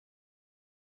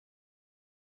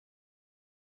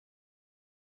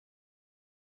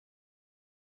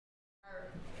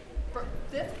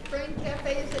Brain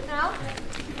Cafe, is it now?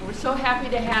 We're so happy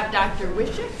to have Dr.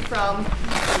 Wishick from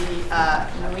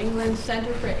the New England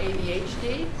Center for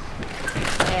ADHD.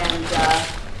 And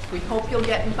we hope you'll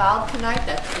get involved tonight.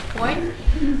 That's the point,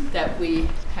 that we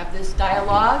have this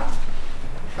dialogue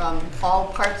from all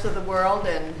parts of the world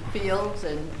and fields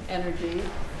and energy.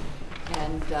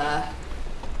 And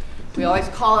we always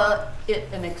call it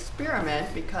an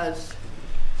experiment because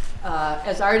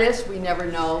as artists, we never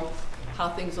know how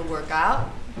things will work out,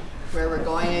 where we're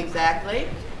going exactly.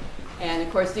 And of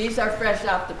course, these are fresh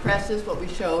off the presses. What we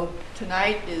show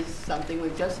tonight is something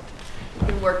we've just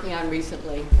been working on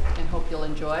recently and hope you'll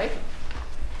enjoy.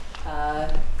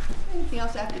 Anything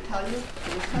else I have to tell you?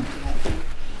 There's something I think.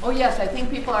 Oh yes, I think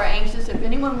people are anxious. If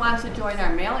anyone wants to join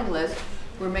our mailing list,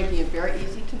 we're making it very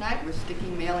easy tonight. We're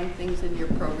sticking mailing things in your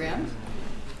programs.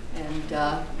 And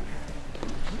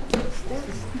what's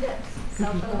this?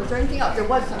 Was there anything else? There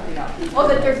was something else. Oh,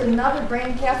 that there's another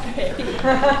Brain Cafe.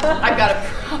 I've got a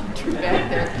prompter back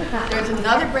there. There's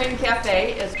another Brain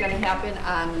Cafe. It's going to happen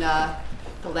on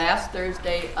the last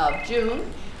Thursday of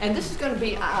June. And this is going to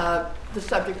be, the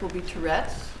subject will be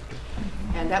Tourette's.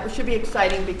 And that should be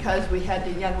exciting because we had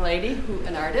a young lady,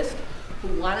 an artist, who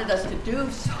wanted us to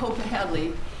do so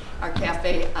badly our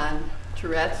cafe on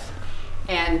Tourette's.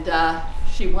 And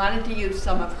she wanted to use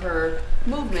some of her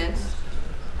movements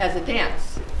as a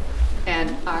dance.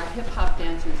 And our hip-hop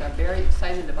dancers are very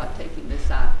excited about taking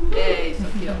this on. Yay,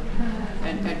 Sophia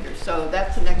and Edgar. So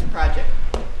that's the next project.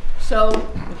 So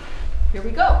here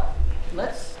we go.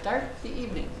 Let's start the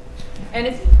evening. And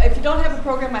if you don't have a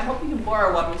program, I hope you can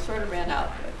borrow one. We sort of ran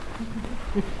out.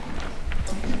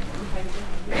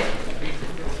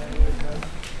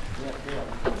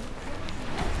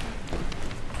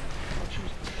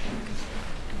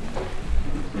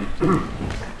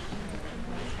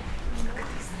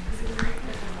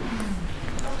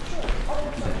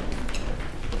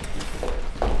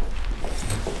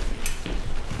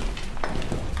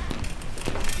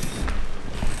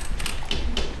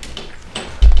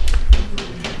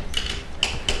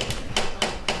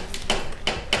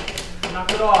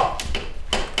 Knock it off.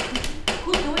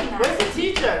 Who's doing that? Where's the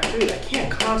teacher? Dude, I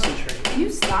can't concentrate. Can you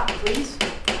stop, please?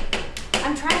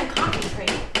 I'm trying to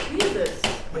concentrate. Jesus.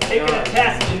 We're taking a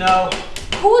test, you know.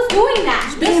 Who's doing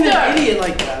that? Being an idiot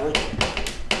like that.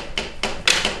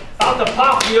 About to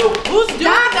pop you. Who's doing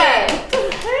that? Stop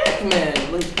What the heck,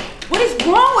 man? Like, what is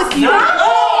wrong with you?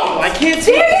 no! I can't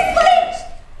see. Seriously?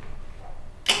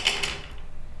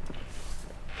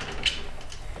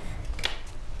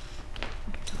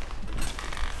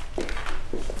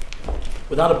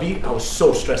 Without a beat, I was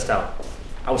so stressed out.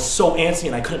 I was so antsy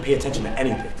and I couldn't pay attention to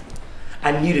anything.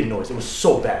 I needed noise, it was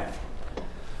so bad.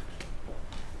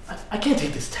 I can't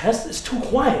take this test, it's too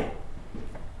quiet.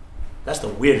 That's the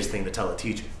weirdest thing to tell a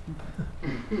teacher.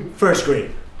 First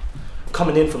grade,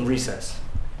 coming in from recess.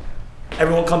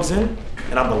 Everyone comes in,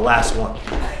 and I'm the last one.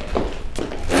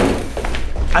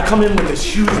 I come in with this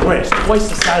huge branch, twice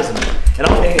the size of me, and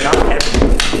I'm hanging out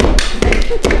everywhere.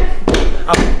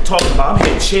 I'm talking about, I'm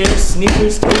hitting chairs,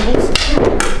 sneakers, tables.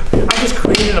 I'm just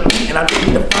creating a beat and I just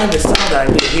need to find the sound that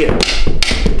I need to hear.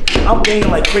 I'm banging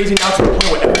like crazy now to the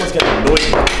point where everyone's getting annoyed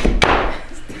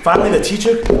me. Finally, the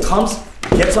teacher comes,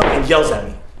 gets up, and yells at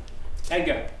me.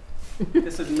 Edgar,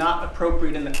 this is not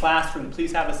appropriate in the classroom.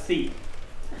 Please have a seat.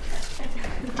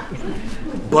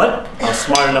 But I was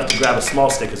smart enough to grab a small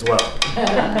stick as well.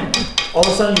 All of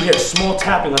a sudden, you hear small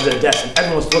tapping under the desk and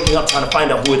everyone's looking up trying to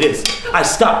find out who it is. I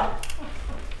stop.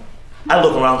 I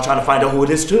look around trying to find out who it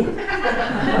is too.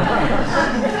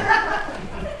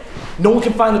 No one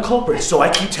can find the culprit, so I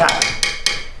keep tapping.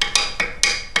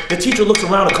 The teacher looks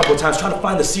around a couple of times trying to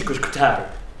find the secret tapper.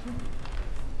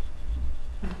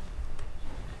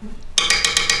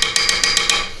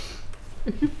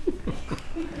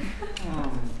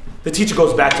 The teacher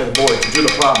goes back to the board to do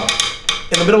the problem.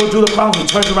 In the middle of doing the problem, he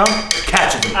turns around,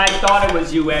 catches me. I thought it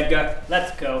was you, Edgar.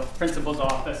 Let's go. Principal's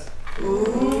office.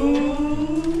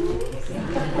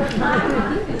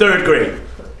 Third grade.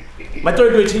 My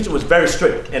third grade teacher was very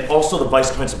strict and also the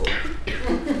vice principal.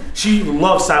 She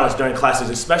loved silence during classes,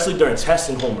 especially during tests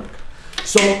and homework.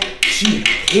 So she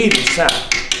hated sound.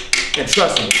 And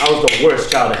trust me, I was the worst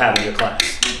child to have in your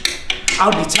class. I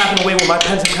would be tapping away with my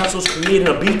pens and pencils, creating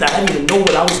a beat that I didn't even know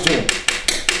what I was doing.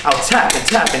 I would tap and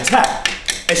tap and tap.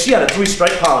 And she had a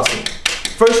 3-strike policy.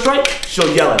 First strike,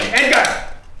 she'll yell at me. Edgar!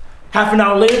 Half an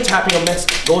hour later, tapping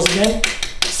goes again.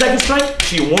 Second strike,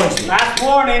 she warns me. Last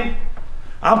warning.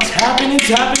 I'm tapping and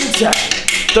tapping and tapping.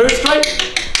 Third strike,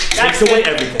 takes away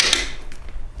everything.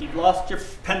 You've lost your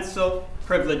pencil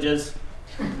privileges.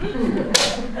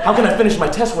 How can I finish my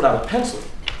test without a pencil?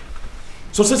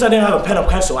 So since I didn't have a pen or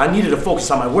pencil, I needed to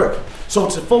focus on my work. So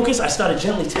to focus, I started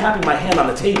gently tapping my hand on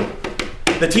the table.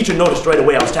 The teacher noticed right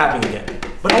away I was tapping again,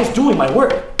 but I was doing my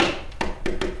work.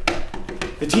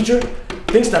 The teacher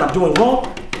thinks that I'm doing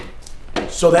wrong,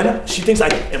 so then she thinks I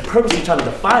am purposely trying to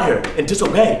defy her and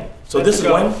disobey. So Let's this is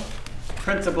go. when,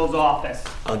 Principal's office.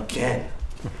 again.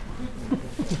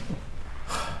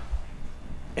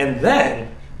 And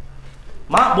then,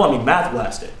 Mom bought me Math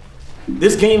Blaster.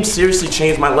 This game seriously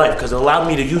changed my life because it allowed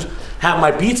me to have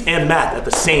my beats and math at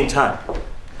the same time.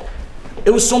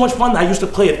 It was so much fun that I used to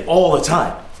play it all the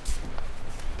time.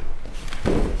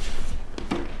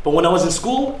 But when I was in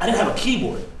school, I didn't have a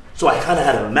keyboard, so I kind of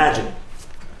had to imagine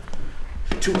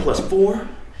it. 2 plus 4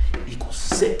 equals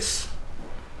 6.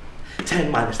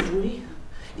 10 minus 3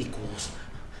 equals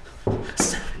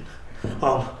 7.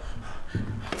 4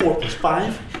 plus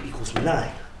 5 equals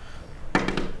 9.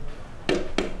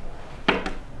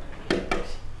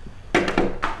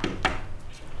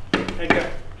 Okay, good.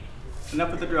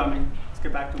 Enough with the drumming. Let's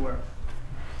get back to work.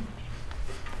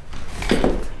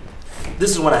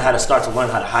 This is when I had to start to learn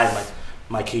how to hide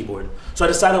my keyboard. So I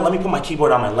decided, let me put my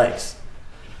keyboard on my legs.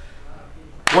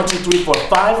 1, 2, 3, 4,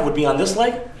 5 would be on this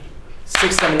leg.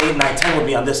 6, 7, 8, 9, 10 would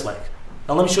be on this leg.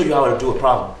 Now let me show you how to do a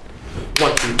problem.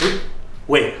 1, 2, 3.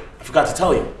 Wait, I forgot to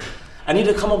tell you. I need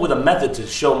to come up with a method to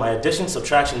show my addition,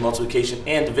 subtraction, multiplication,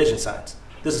 and division signs.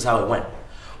 This is how it went.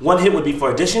 1 hit would be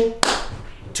for addition.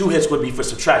 2 hits would be for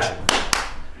subtraction.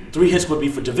 3 hits would be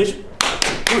for division.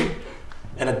 3.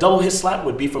 And a double hit slap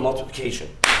would be for multiplication.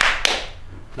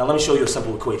 Now let me show you a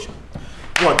simple equation.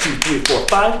 1, 2, 3, 4,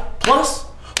 5 plus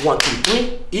 1, 2,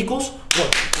 3 equals 1, 2,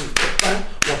 3, 4, 5,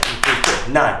 1, 2, 3,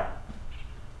 4, 9.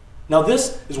 Now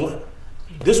this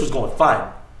was going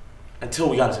fine until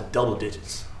we got into double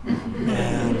digits.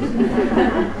 And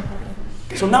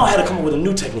so now I had to come up with a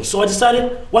new technique. So I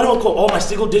decided, why don't I go all my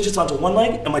single digits onto one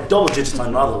leg and my double digits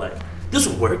on the other leg? This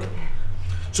would work.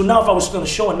 So now if I was going to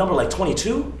show a number like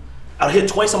 22, I'll hit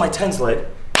twice on my tens leg,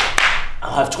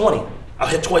 I'll have 20. I'll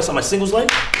hit twice on my singles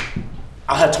leg,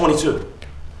 I'll have 22.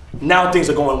 Now things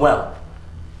are going well.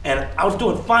 And I was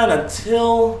doing fine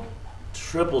until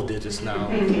triple digits now.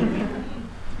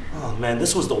 Oh man,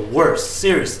 this was the worst,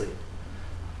 seriously.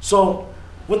 So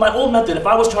with my old method, if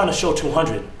I was trying to show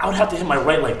 200, I would have to hit my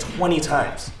right leg 20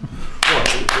 times. 1,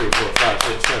 2, 3, 4, 5,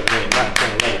 6, 7, 8, 9,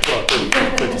 10, 11, 12, 13,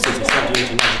 14, 15, 16, 17,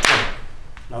 18, 19, 20.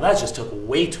 Now that just took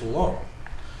way too long.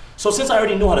 So since I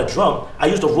already knew how to drum, I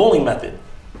used a rolling method.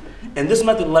 And this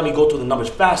method let me go through the numbers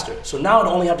faster. So now I'd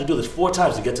only have to do this 4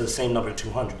 times to get to the same number,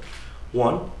 200.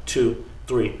 1, 2,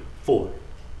 3, 4.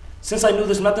 Since I knew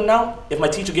this method now, if my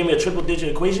teacher gave me a triple digit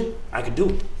equation, I could do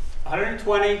it.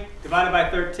 120 divided by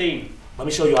 13. Let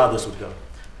me show you how this would go.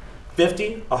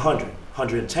 50, 100,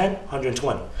 110,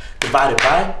 120. Divided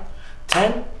by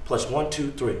 10 plus 1,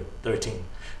 2, 3, 13.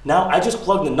 Now I just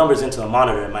plugged the numbers into the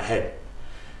monitor in my head.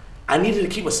 I needed to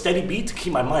keep a steady beat to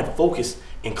keep my mind focused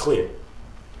and clear.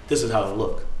 This is how it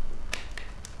looked.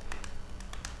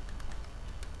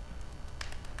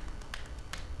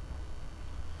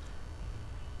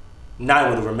 Nine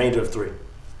with a remainder of 3.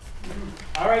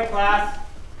 All right, class.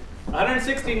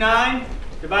 169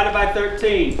 divided by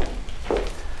 13.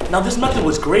 Now this method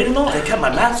was great and all, and it kept my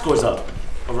math scores up.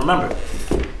 But remember,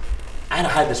 I had to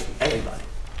hide this from everybody.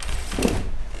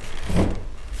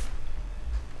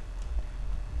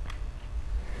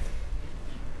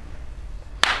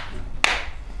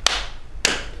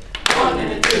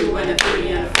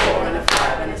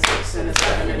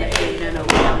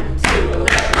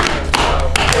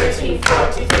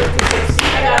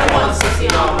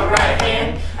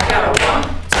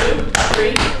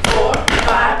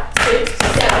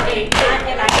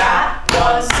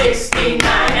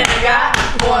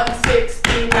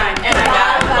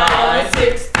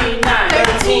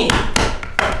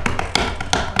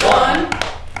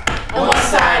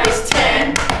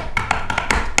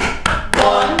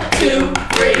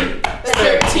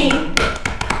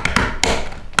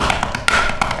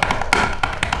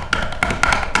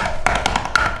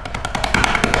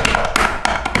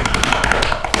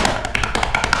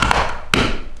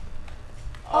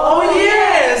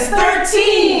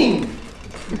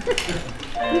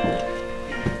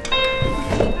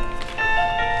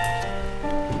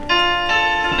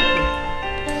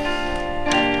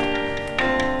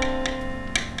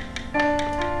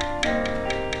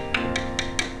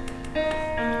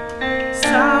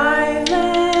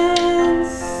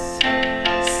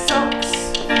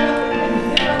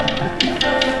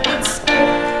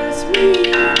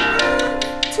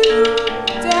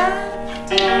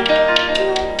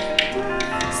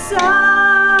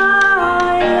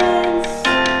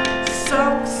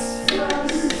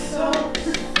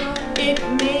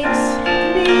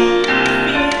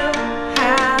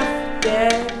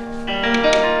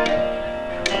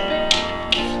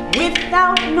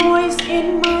 without noise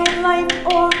in my life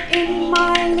or in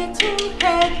my little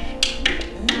head.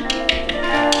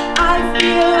 I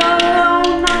feel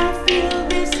alone, I feel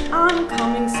this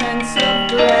oncoming sense of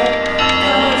dread.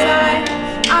 'Cause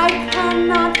I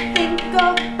cannot think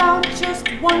about just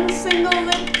one single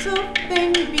little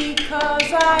thing,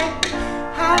 because I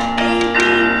have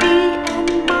ADD and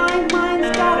my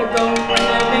mind's gotta go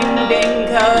ding-ding-ding.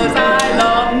 'Cause I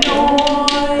love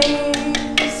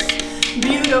noise,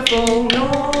 beautiful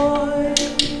noise.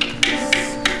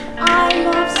 I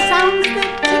love sounds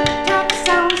that tick-tock,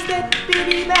 sounds that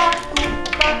biddy-bap,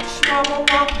 boop-bop,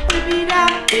 schwabble-wop,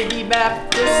 biddy-bap, biddy-bap.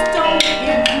 Just don't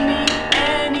give me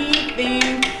anything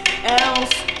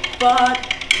else but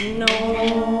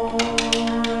noise.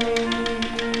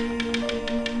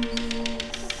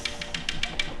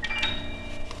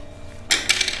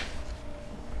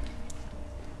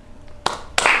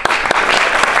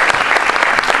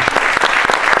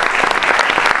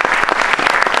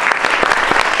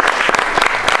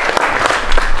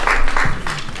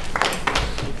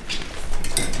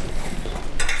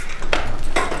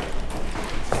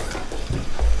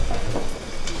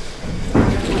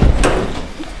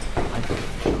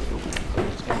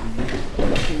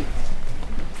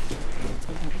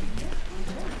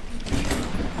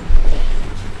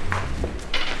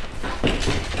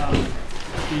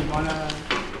 Do you want to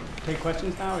take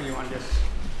questions now, or you want to just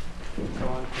go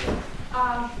on to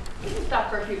We can stop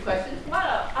for a few questions. Come on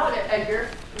out at Edgar,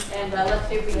 and let's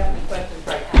see if we have any questions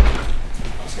right now.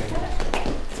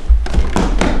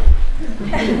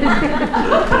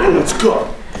 Let's go.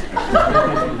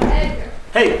 Edgar,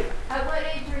 Hey, at what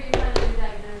age were you finally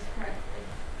diagnosed correctly?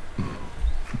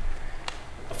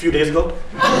 a few days ago.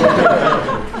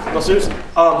 No, seriously.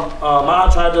 My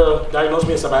aunt tried to diagnose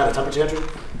me and said I had a temper tantrum,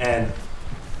 and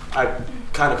I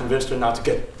kind of convinced her not to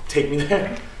take me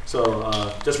there. So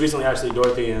just recently, actually,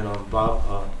 Dorothy and Bob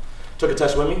took a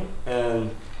test with me,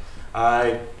 and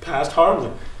I passed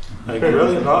horribly. Like,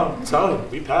 really? No, I'm telling you,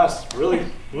 we passed. Really?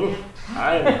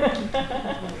 I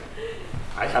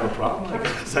have a problem, I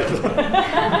guess. So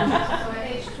at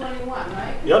age 21,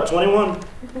 right? Yep, 21.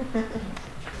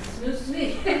 This is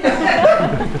me. Do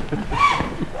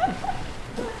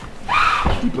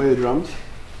you play the drums?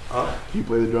 Huh? Do you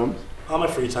play the drums? On my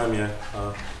free time, yeah.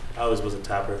 I always was a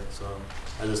tapper, so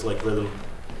I just like rhythm.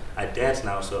 I dance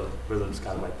now, so rhythm's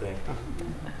kind of my thing.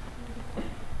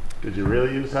 Did you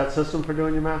really use that system for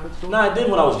doing your math at school? No, I did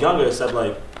when I was younger, except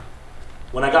like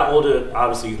when I got older,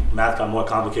 obviously math got more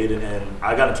complicated, and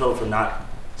I got in trouble for not,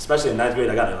 especially in 9th grade,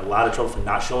 I got in a lot of trouble for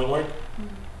not showing work.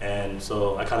 And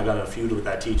so I kind of got in a feud with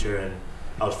that teacher, and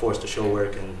I was forced to show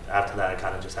work, and after that I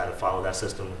kind of just had to follow that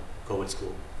system and go with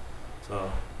school.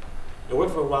 So it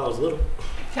worked for a while I was little.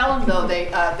 Tell him though, they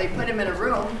put him in a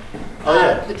room. Oh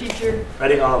yeah. The teacher.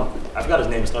 Ready? I forgot his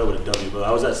name, it started with a W, but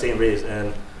I was at St. Ray's,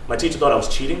 and my teacher thought I was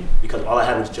cheating because all I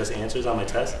had was just answers on my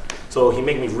test. So he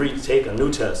made me retake a new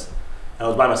test. And I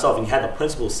was by myself, and he had the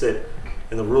principal sit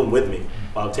in the room with me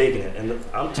while I'm taking it. And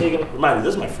I'm taking, remind me,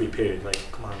 this is my free period. Like,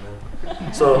 come on,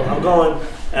 man. So I'm going,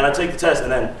 and I take the test,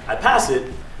 and then I pass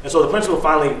it. And so the principal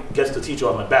finally gets the teacher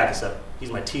off my back, except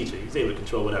he's my teacher. He's able to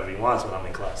control whatever he wants when I'm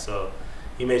in class. So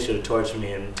he made sure to torture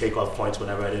me and take off points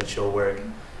whenever I didn't show work.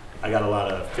 I got a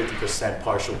lot of 50%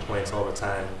 partial points all the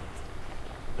time.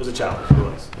 It was a challenge, it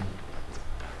was.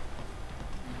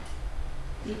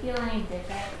 Do you feel any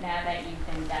different now that you've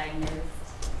been diagnosed?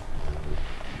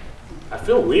 I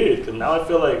feel weird, because now I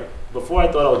feel like, before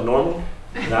I thought I was normal,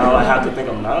 now I have to think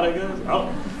I'm not, I guess.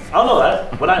 I don't know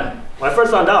that. When I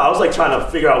first found out, I was like trying to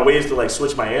figure out ways to like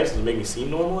switch my answers to make me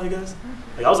seem normal, I guess.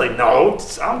 Like I was like, no,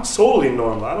 I'm totally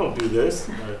normal, I don't do this.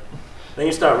 But then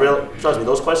you start trust me,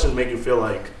 those questions make you feel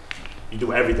like you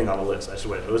do everything on the list, I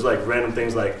swear. It was like random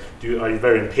things like, are you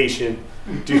very impatient?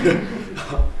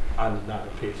 I'm not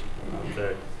impatient, I'm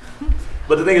very.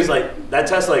 But the thing is like, that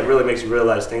test like really makes you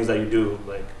realize things that you do,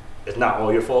 like, it's not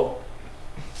all your fault.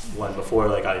 When before,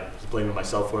 like, I was blaming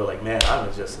myself for, like, man, I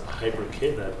was just a hyper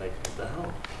kid that, like, what the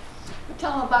hell?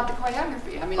 Tell them about the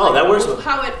choreography. I mean, Oh, like, that works.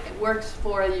 how it works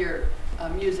for your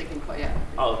music and choreography.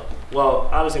 Oh, well,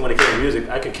 obviously when it came to music,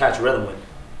 I could catch rhythm with,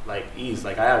 like, ease.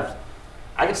 Like, I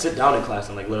could sit down in class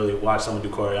and, like, literally watch someone do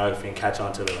choreography and catch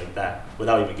on to it like that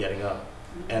without even getting up.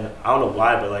 And I don't know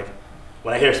why, but, like,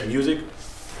 when I hear some music,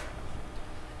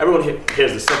 everyone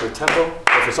hears the simple tempo,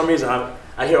 but for some reason,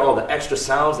 I hear all the extra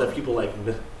sounds that people like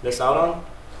miss out on,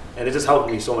 and it just helped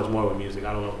me so much more with music.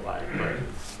 I don't know why, but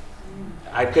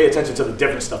I pay attention to the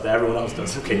different stuff that everyone else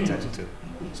doesn't pay attention to.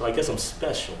 So I guess I'm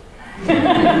special. I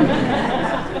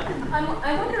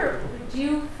wonder, do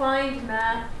you find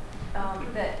math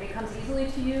that it comes easily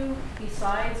to you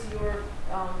besides your,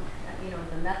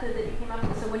 the method that you came up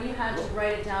with? So when you had to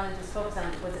write it down and just focus on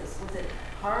it, was it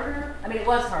harder? I mean, it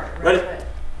was harder, right? But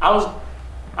I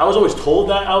was always told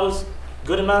that I was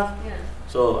good at math. Yeah.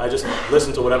 So I just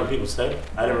listened to whatever people said.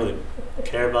 I didn't really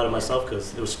care about it myself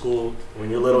because it was school. When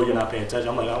you're little, you're not paying attention.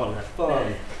 I'm like, I want to have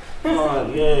fun,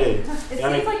 yay. It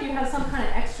seems like you have some kind of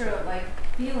extra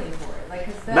feeling for it,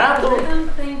 because math, the rhythm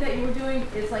thing that you were doing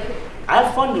is like. I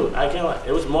have fun doing it. I can't lie.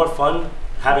 It was more fun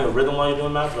having a rhythm while you're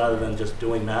doing math rather than just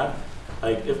doing math.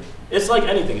 Like it's like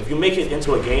anything. If you make it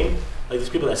into a game, like there's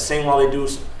people that sing while they do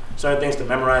certain things to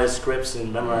memorize scripts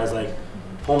and memorize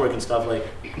homework and stuff. Like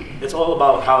it's all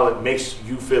about how it makes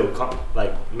you feel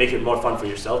make it more fun for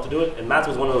yourself to do it. And math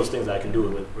was one of those things that I can do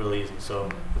it with really easy. So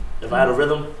if I had a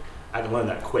rhythm, I can learn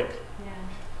that quick. Yeah.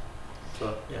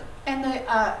 So yeah.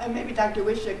 And maybe Dr.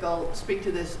 Wishick will speak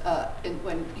to this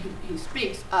when he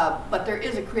speaks, but there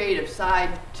is a creative side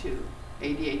to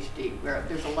ADHD where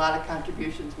there's a lot of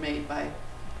contributions made by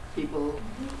people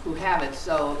who have it.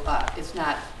 So it's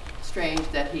not strange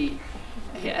that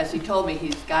as he told me,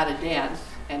 he's got to dance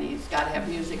and he's got to have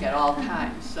music at all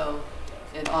times. So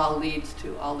it all leads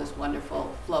to all this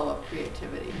wonderful flow of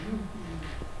creativity.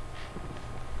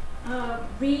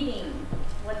 Reading,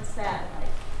 what's that like?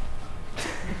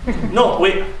 No,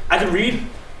 wait. I can read,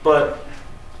 but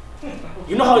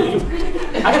you know how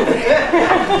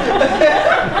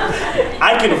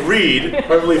I can read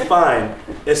perfectly fine,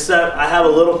 except I have a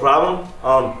little problem.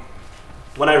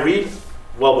 When I read,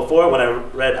 when I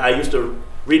read, I used to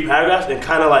read paragraphs and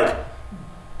kind of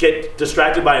get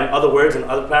distracted by other words and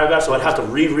other paragraphs, so I'd have to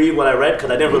reread what I read because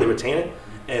I didn't really retain it,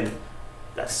 and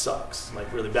that sucks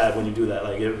really bad when you do that.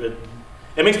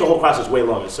 It makes the whole process way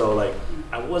longer. So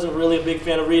I wasn't really a big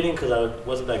fan of reading because I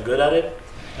wasn't that good at it.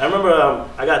 I remember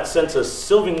I got sent to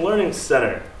Sylvan Learning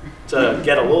Center to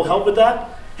get a little help with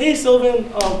that. Hey Sylvan,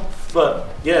 but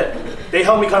yeah, they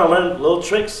helped me kind of learn little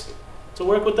tricks to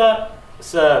work with that.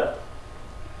 I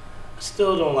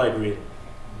still don't like reading.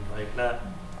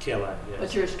 Can't lie. Yeah.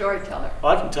 But you're a storyteller. Oh,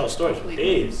 I can tell stories for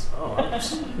days.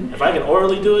 If I can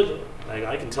orally do it,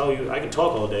 I can tell you, I can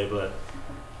talk all day, but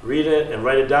read it and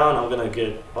write it down, I'm gonna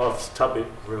get off topic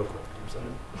real quick.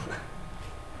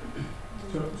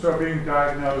 So being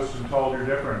diagnosed and told you're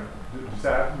different, does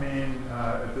that mean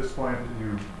at this point that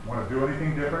you want to do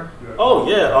anything different? Oh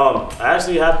yeah, I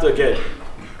actually have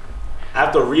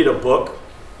to read a book,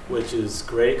 which is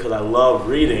great because I love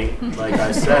reading. Like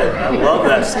I said, I love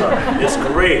that stuff. It's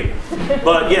great.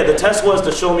 But yeah, the test was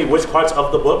to show me which parts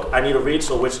of the book I need to read.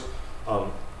 So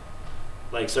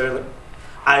certainly,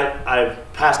 I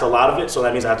passed a lot of it, so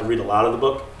that means I have to read a lot of the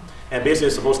book. And basically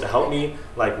it's supposed to help me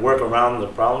work around the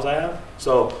problems I have.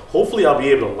 So hopefully I'll be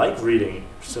able to like reading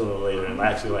sooner or later and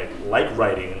actually like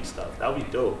writing and stuff. That would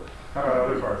be dope. How about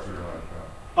other parts of your life?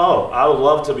 Oh, I would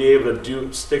love to be able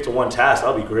to stick to one task.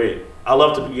 That would be great. I'd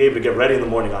love to be able to get ready in the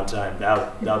morning on time.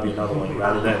 That would be another one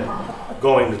rather than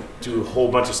going to do a whole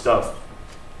bunch of stuff.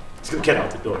 Just get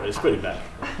out the door. It's pretty bad.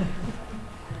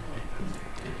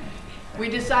 We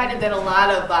decided that a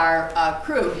lot of our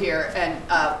crew here, and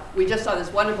we just saw this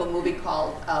wonderful movie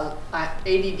called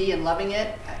ADD and Loving It,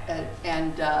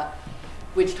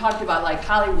 which talked about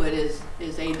Hollywood is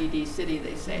ADD city,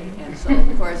 they say. And so,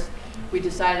 of course, we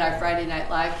decided our Friday Night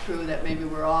Live crew that maybe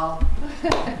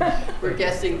we're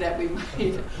guessing that we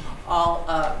might all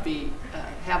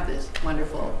have this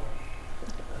wonderful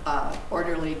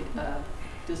orderly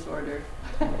disorder.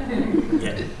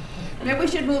 Yeah. Maybe we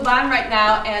should move on right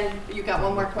now, and you got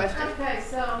one more question? Okay,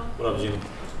 so What up, Gina?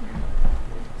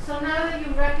 now that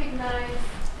you recognize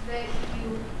that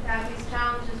you have these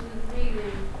challenges with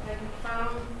reading, have you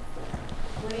found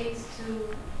ways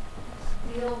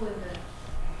to deal with it?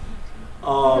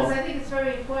 Because I think it's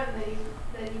very important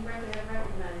that you have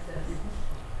recognized this.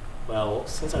 Well,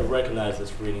 since I recognize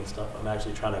this reading stuff, I'm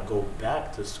actually trying to go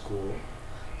back to school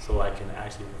so I can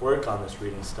actually work on this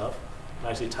reading stuff. I'm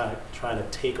actually trying to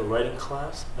take a writing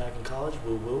class back in college,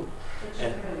 woo-woo.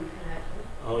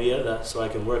 Oh yeah, so I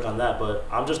can work on that. But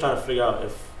I'm just trying to figure out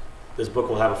if this book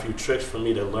will have a few tricks for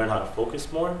me to learn how to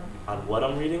focus more on what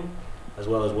I'm reading as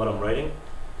well as what I'm writing.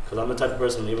 Because I'm the type of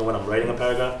person, even when I'm writing a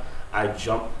paragraph, I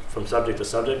jump from subject to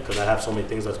subject because I have so many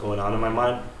things that's going on in my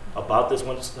mind about this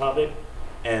one topic.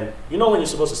 And you know when you're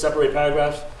supposed to separate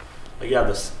paragraphs? You have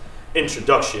this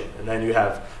introduction, and then you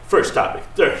have first topic,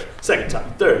 third, second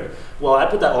topic, third. Well, I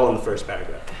put that all in the first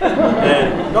paragraph.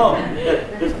 And no,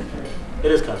 it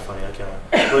is kind of funny, I can't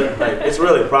lie. But it's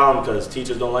really a problem because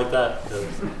teachers don't like that, because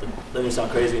then you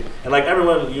sound crazy. And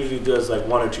everyone usually does 1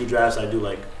 or 2 drafts, I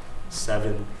do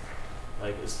 7.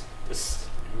 It's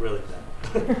really bad.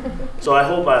 So I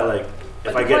hope I like,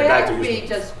 if I get back to choreography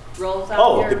just rolls off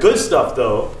oh, your, the good stuff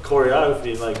though,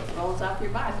 choreography, like, rolls off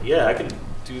your body. yeah, I can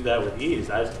do that with ease.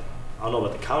 I don't know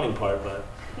about the counting part, but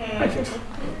I can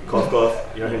cough,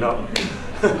 cough, you already know.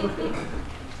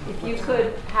 If you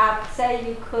could say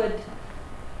you could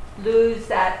lose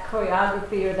that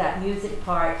choreography or that music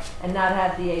part and not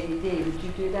have the ADD, would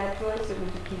you do that, Joyce, or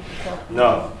would you keep yourself?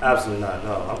 No, absolutely not.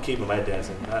 No, I'm keeping my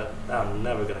dancing. I'm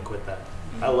never gonna quit that.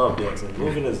 I love dancing.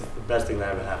 Moving is the best thing that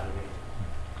ever happened to me.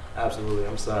 Absolutely.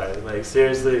 I'm sorry. Like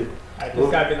seriously. This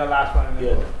gotta be the last one, and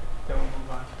then Yeah. we'll move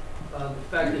on. The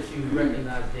fact that you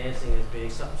recognize dancing as being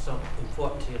something so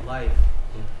important to your life,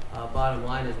 bottom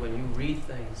line is when you read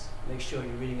things, make sure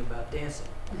you're reading about dancing.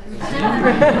 See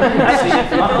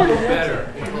if you know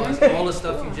better, because all the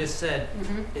stuff you just said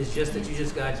is just that you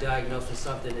just got diagnosed with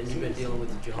something and you've been dealing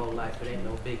with it your whole life. It ain't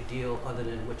no big deal other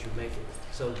than what you make it.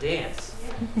 So dance,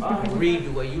 read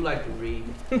the way you like to read,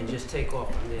 and just take off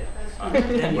from there.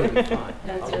 Then you'll be fine.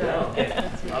 That's Okay. right. Okay.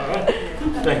 That's right. All right.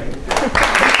 Thank you.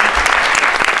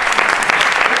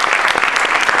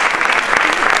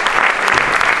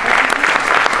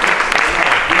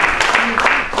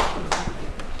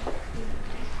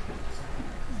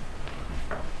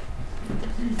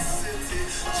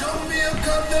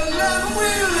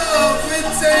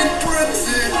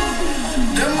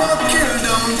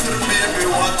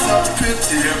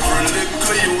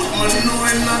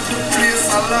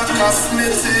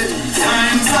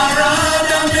 Times are hard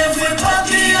and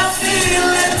everybody I feel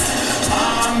it.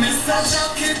 Mr.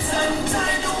 Jackets and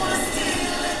I don't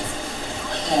steal it.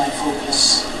 Why can't I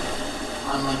focus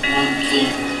on like one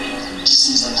thing? It just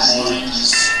seems like I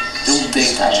don't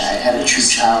think I had a true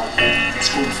childhood.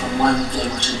 It's going from one thing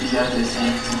to the other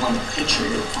thing, from one picture,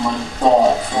 from one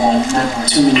thought, from one memory.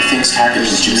 Too many things happened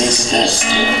in Jamaica that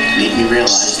made me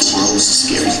realize the world was a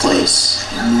scary place.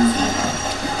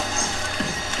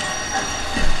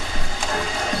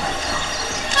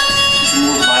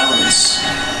 More violence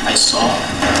I saw.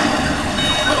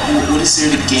 What is there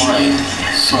to gain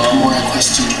from more I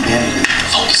question humanity?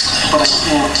 But I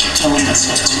can't keep telling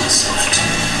myself to myself.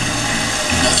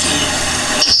 Nothing.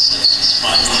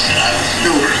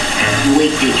 No,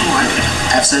 wait,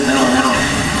 I've said that on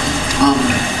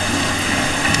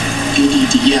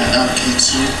ADD, yeah, okay,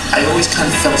 so I always kind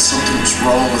of felt something was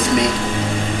wrong with me.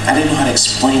 I didn't know how to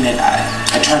explain it.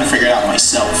 I tried to figure it out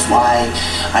myself, why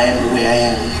I am the way I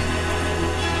am.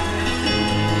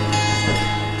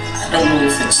 I don't know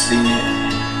if it's the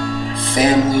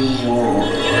family or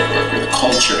the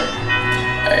culture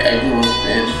I grew up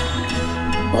in,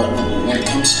 but when it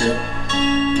comes to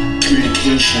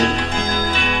communication,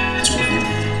 sort of the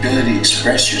ability to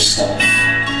express yourself,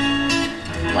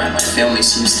 my family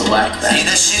seems to lack that. See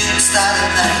the shooting star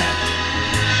tonight,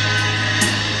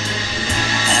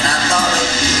 and I thought of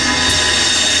you.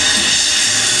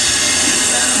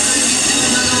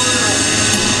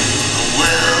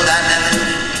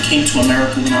 Came to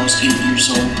America when I was 8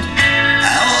 years old.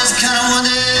 I always kind of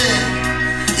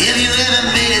wondered if you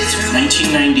ever made it through.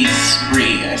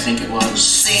 1993, I think it was.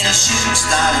 Seen a shooting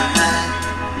star tonight,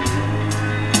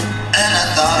 and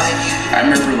I thought of you. I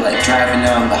remember like driving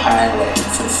down the highway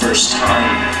for the first time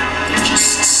and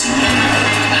just seeing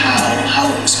like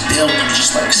how it was built. It was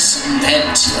just like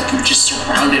cement, like you were just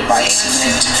surrounded by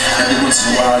cement. Every once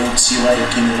in a while you'd see like,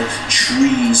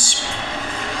 trees.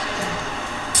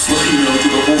 Through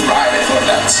the whole ride, I thought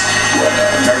that's what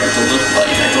America looked like.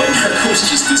 I thought America was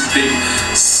just this big,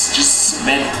 just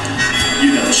cement,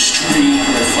 street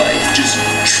with like just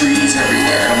trees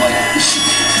everywhere. And I'm like,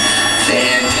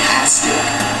 fantastic,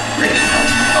 great.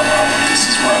 This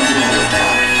is where I'm gonna live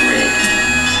now. Great.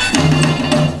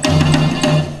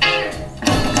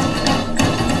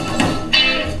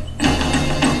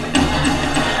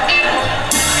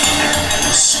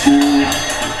 School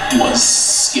was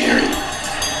scary.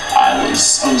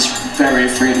 I was very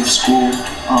afraid of school.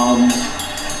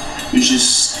 It was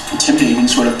just intimidating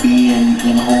sort of being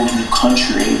in a whole new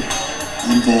country.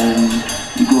 And then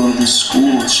you go to this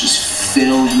school, it's just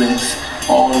filled with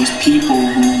all these people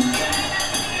who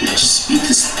just speak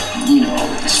this,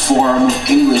 this form of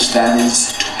English that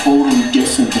is totally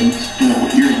different than,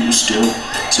 what you're used to.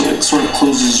 So it sort of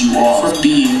closes you off for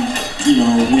being,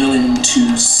 willing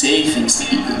to say things to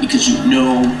people because you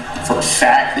know for a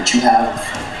fact that you have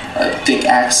a thick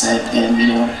accent, and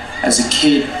as a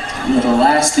kid, the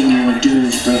last thing you want to do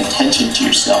is bring attention to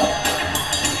yourself.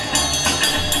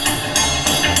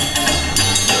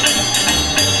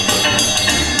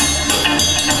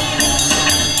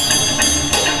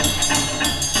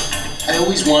 I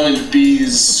always wanted to be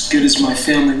as good as my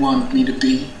family wanted me to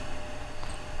be,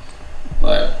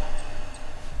 but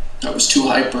I was too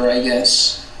hyper, I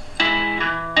guess.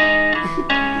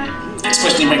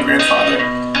 Especially my grandfather.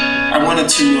 I wanted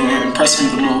to impress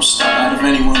him the most out of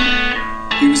anyone.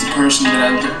 He was the person that I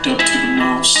looked up to the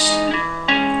most,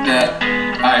 that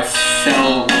I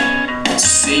felt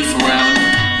safe around.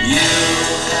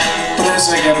 But as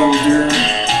I got older,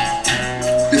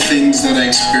 the things that I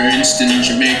experienced in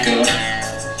Jamaica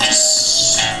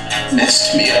just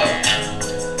messed me up.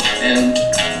 And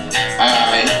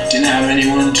I didn't have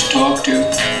anyone to talk to.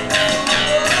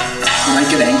 When I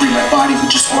get angry, my body would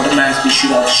just automatically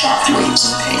shoot out shockwaves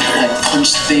of anger. I'd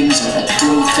punch things and I'd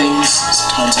throw things.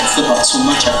 Sometimes I'd flip out so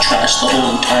much I'd trash the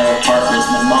whole entire apartment.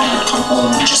 My mom would come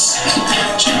home and just,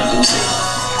 she'd lose it.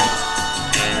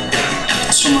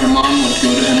 So my mom would go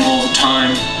to him all the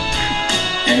time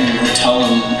and would tell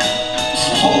him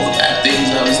all the bad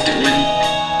things I was doing.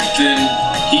 Then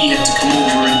he had to come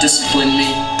over and discipline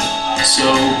me. So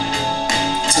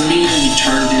to me, he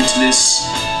turned into this,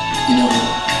 you know,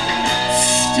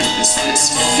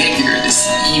 this figure, this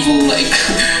evil, like,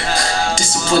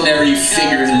 disciplinary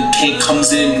figure that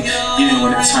comes in, you know,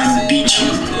 when it's time to beat you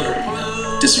or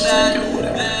discipline you or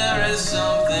whatever.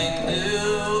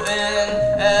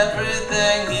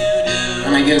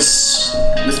 And I guess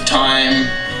with time,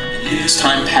 as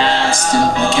time passed and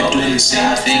I kept doing the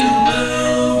same thing,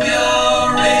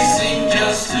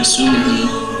 I'm assuming he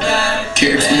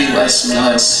cared for me less and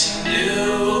less.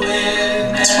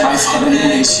 That's what I thought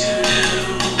anyways.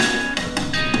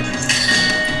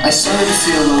 I started to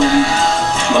feel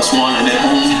less wanted at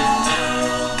home.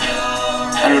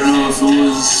 I don't know if it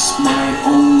was my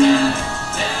own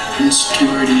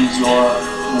insecurities or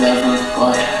whatever,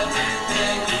 but I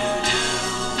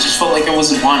just felt like I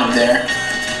wasn't wanted there.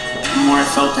 The more I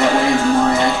felt that way, the more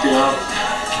I acted up.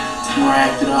 The more I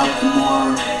acted up, the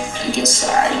more I guess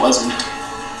I wasn't.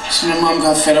 So my mom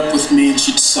got fed up with me and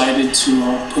she decided to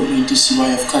put me in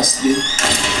DCYF custody.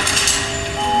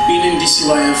 Being in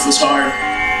DCYF was hard.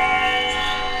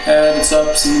 Had its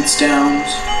ups and its downs.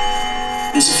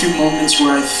 There's a few moments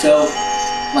where I felt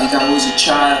like I was a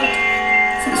child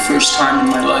for the first time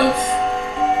in my life.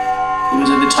 Those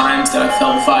are the times that I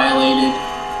felt violated.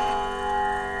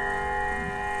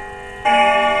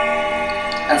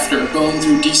 After going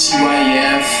through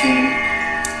DCYF and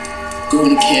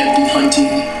going to camp and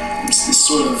hunting, it's this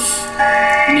sort of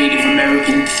Native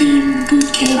American themed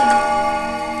boot camp.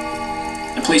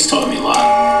 The place taught me a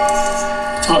lot.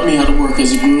 Taught me how to work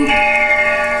as a group. I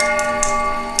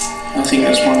think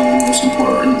that's one of the most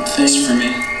important things for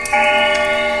me.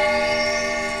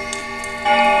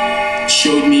 It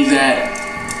showed me that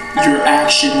your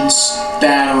actions,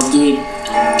 bad or good,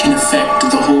 can affect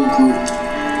the whole group.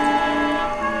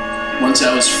 Once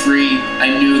I was free, I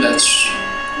knew that's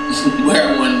where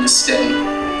I wanted to stay.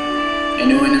 I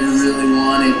knew I never really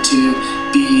wanted to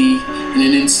be in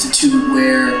an institute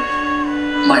where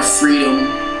my freedom,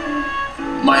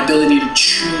 my ability to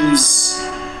choose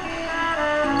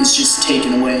is just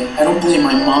taken away. I don't blame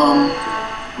my mom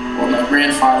or my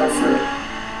grandfather for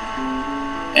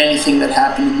anything that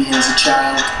happened to me as a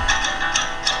child.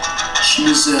 She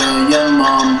was a young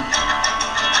mom.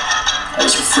 I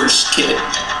was her first kid.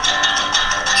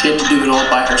 She had to do it all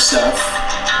by herself.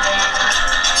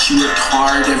 She worked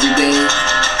hard every day,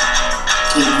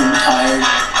 came home tired.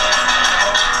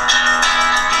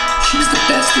 She was the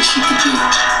best that she could be.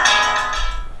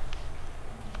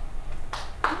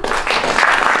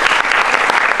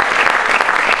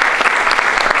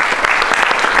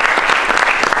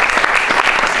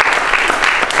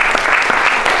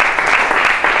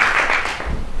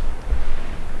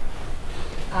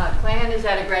 Is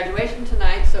at a graduation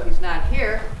tonight, so he's not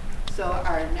here. So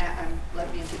let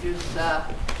me introduce the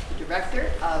director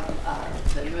of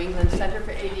the New England Center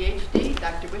for ADHD,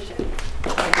 Dr. Boucher.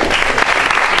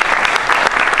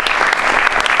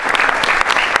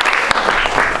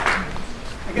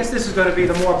 I guess this is going to be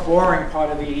the more boring part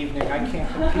of the evening. I can't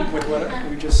compete with what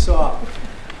we just saw.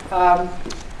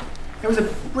 There was a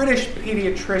British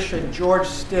pediatrician, George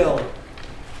Still,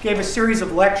 gave a series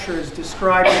of lectures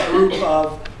describing a group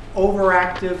of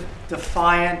overactive,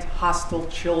 defiant, hostile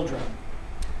children.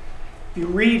 If you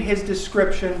read his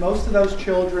description, most of those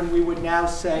children we would now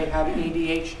say have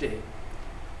ADHD.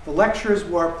 The lectures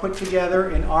were put together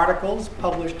in articles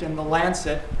published in The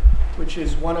Lancet, which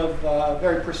is one of a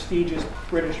very prestigious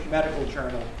British medical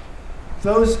journal.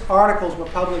 Those articles were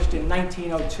published in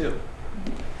 1902.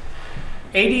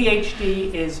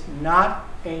 ADHD is not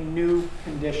a new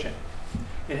condition.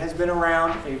 It has been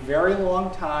around a very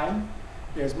long time.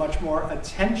 There's much more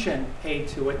attention paid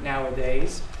to it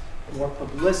nowadays, more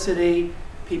publicity.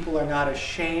 People are not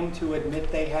ashamed to admit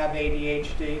they have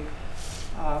ADHD.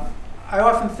 I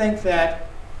often think that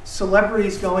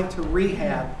celebrities going to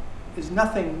rehab is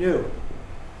nothing new.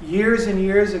 Years and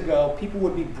years ago, people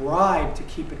would be bribed to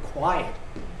keep it quiet.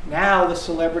 Now the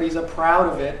celebrities are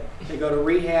proud of it. They go to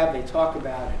rehab, they talk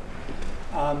about it.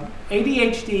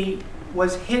 ADHD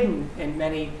was hidden in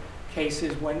many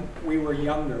cases when we were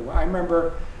younger. I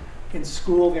remember in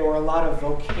school there were a lot of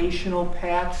vocational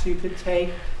paths you could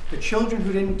take. The children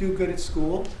who didn't do good at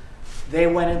school, they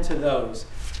went into those.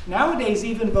 Nowadays,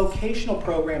 even vocational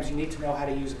programs, you need to know how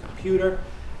to use a computer.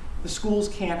 The schools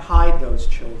can't hide those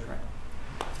children.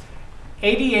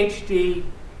 ADHD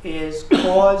is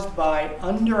caused by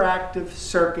underactive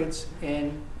circuits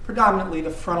in predominantly the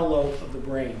frontal lobe of the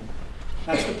brain.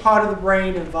 That's the part of the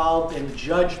brain involved in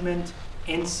judgment,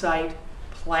 insight,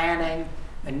 planning,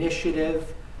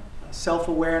 initiative,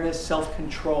 self-awareness,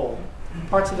 self-control.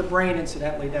 Parts of the brain,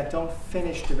 incidentally, that don't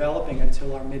finish developing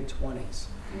until our mid-20s.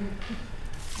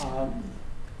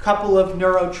 Couple of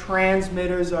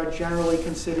neurotransmitters are generally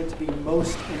considered to be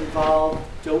most involved,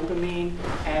 dopamine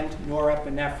and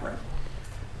norepinephrine.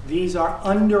 These are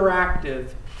underactive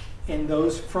in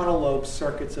those frontal lobe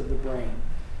circuits of the brain.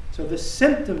 So the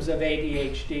symptoms of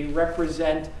ADHD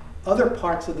represent other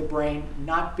parts of the brain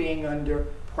not being under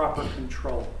proper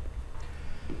control.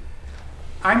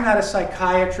 I'm not a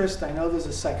psychiatrist. I know there's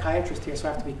a psychiatrist here, so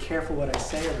I have to be careful what I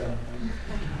say about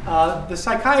them. The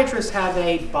psychiatrists have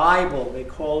a Bible. They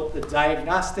call it the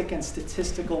Diagnostic and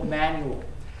Statistical Manual.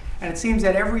 And it seems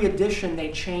that every edition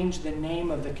they change the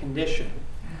name of the condition.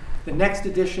 The next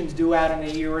edition's due out in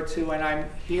a year or two, and I'm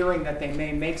hearing that they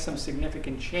may make some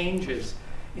significant changes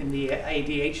in the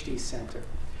ADHD center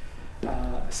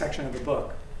section of the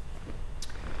book.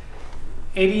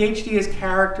 ADHD is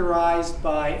characterized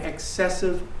by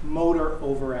excessive motor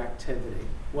overactivity.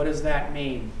 What does that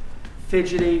mean?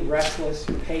 Fidgety, restless,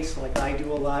 you pace like I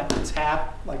do a lot, you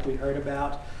tap like we heard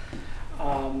about.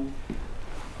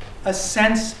 A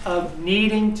sense of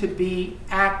needing to be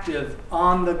active,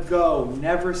 on the go,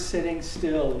 never sitting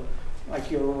still,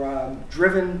 like you're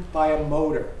driven by a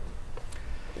motor.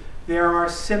 There are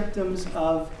symptoms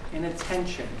of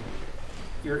inattention.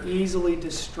 You're easily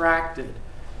distracted,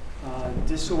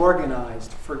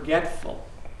 disorganized, forgetful.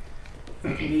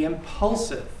 You can be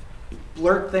impulsive,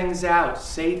 blurt things out,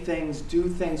 say things, do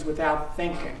things without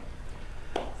thinking.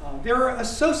 There are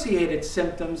associated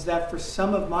symptoms that for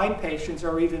some of my patients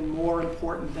are even more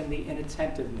important than the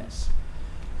inattentiveness.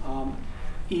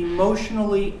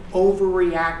 Emotionally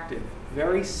overreactive,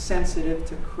 very sensitive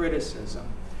to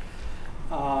criticism.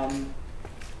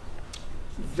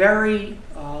 Very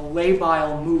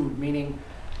labile mood, meaning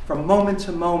from moment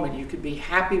to moment, you could be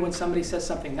happy when somebody says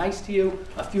something nice to you.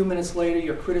 A few minutes later,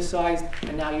 you're criticized,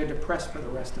 and now you're depressed for the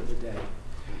rest of the day.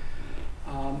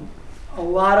 A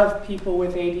lot of people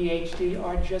with ADHD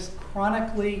are just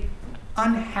chronically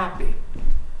unhappy.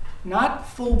 Not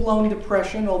full-blown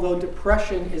depression, although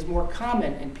depression is more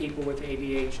common in people with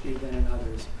ADHD than in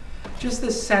others. Just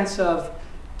this sense of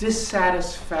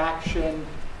dissatisfaction,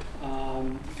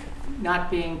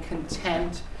 not being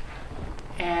content,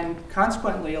 and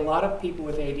consequently, a lot of people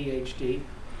with ADHD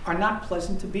are not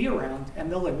pleasant to be around, and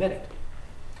they'll admit it.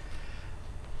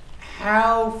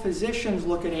 How physicians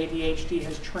look at ADHD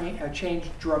has changed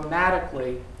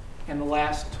dramatically in the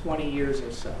last 20 years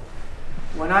or so.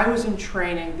 When I was in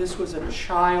training, this was a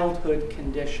childhood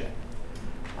condition.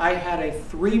 I had a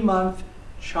 3-month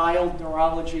child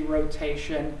neurology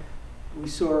rotation. We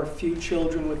saw a few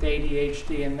children with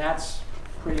ADHD, and that's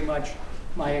pretty much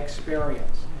my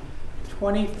experience.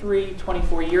 23,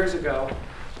 24 years ago,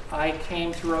 I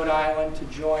came to Rhode Island to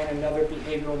join another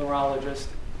behavioral neurologist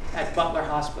at Butler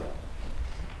Hospital.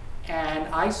 And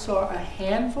I saw a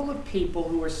handful of people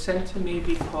who were sent to me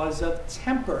because of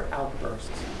temper outbursts.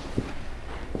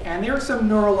 And there are some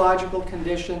neurological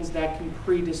conditions that can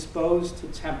predispose to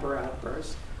temper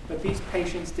outbursts, but these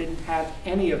patients didn't have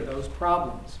any of those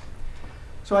problems.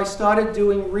 So I started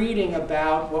doing reading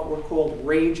about what were called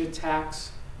rage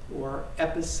attacks or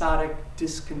episodic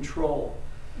dyscontrol.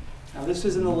 Now this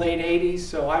was in the late 80s,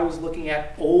 so I was looking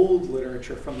at old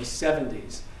literature from the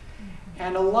 70s.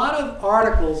 And a lot of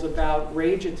articles about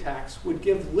rage attacks would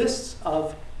give lists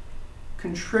of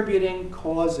contributing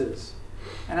causes.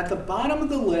 And at the bottom of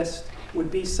the list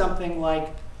would be something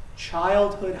like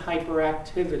childhood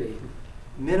hyperactivity,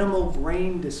 minimal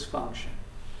brain dysfunction.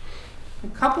 A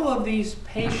couple of these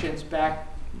patients back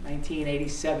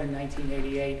 1987,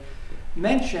 1988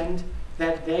 mentioned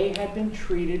that they had been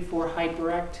treated for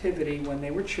hyperactivity when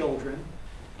they were children.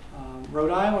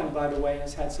 Rhode Island, by the way,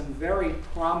 has had some very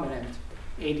prominent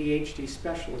ADHD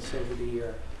specialists over the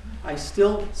year. I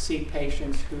still see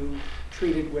patients who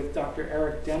treated with Dr.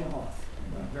 Eric Denhoff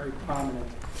very prominent.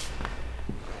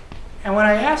 And when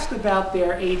I asked about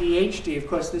their ADHD, of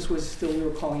course this was still, we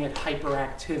were calling it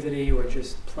hyperactivity or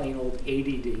just plain old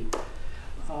ADD.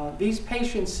 These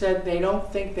patients said they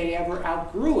don't think they ever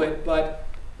outgrew it, but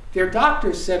their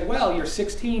doctors said, well, you're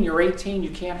 16, you're 18, you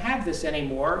can't have this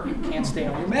anymore, you can't stay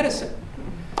on your medicine.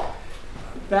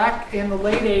 Back in the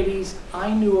late 80s,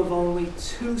 I knew of only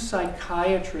 2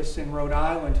 psychiatrists in Rhode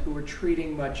Island who were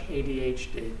treating much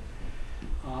ADHD.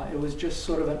 It was just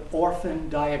sort of an orphan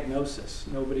diagnosis.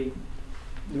 Nobody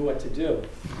knew what to do.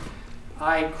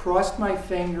 I crossed my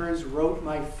fingers, wrote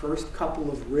my first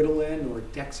couple of Ritalin or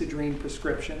Dexedrine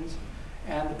prescriptions,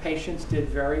 and the patients did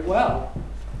very well.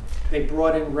 They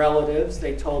brought in relatives,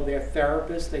 they told their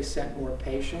therapists, they sent more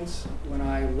patients. When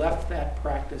I left that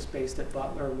practice based at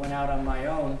Butler, went out on my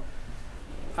own,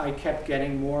 I kept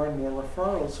getting more and more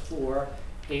referrals for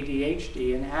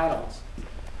ADHD in adults.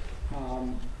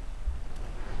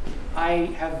 I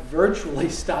have virtually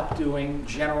stopped doing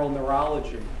general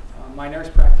neurology. My nurse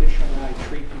practitioner and I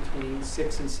treat between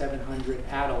 600 and 700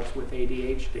 adults with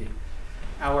ADHD.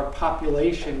 Our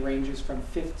population ranges from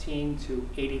 15 to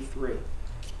 83.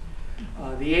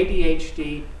 The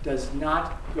ADHD does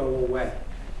not go away.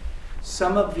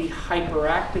 Some of the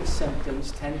hyperactive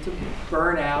symptoms tend to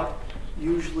burn out,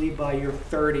 usually by your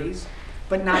 30s,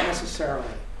 but not necessarily.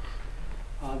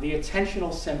 The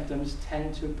attentional symptoms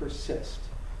tend to persist.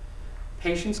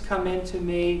 Patients come in to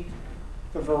me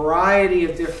with a variety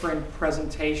of different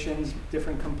presentations,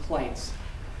 different complaints,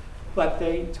 but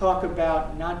they talk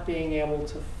about not being able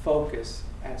to focus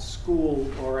at school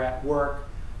or at work,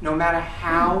 no matter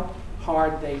how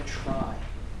hard they try.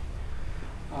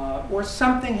 Or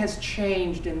something has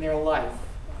changed in their life.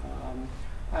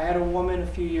 I had a woman a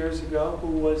few years ago who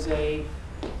was a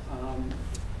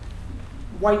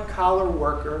white-collar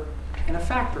worker in a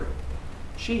factory.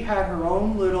 She had her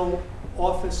own little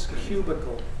office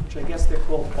cubicle, which I guess they're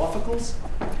called officles.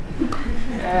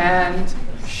 And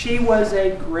she was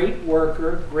a great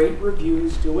worker, great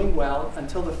reviews, doing well,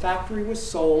 until the factory was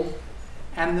sold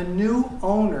and the new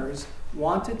owners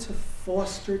wanted to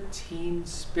foster team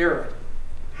spirit.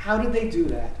 How did they do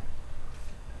that?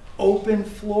 Open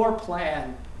floor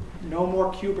plan, no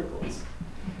more cubicles.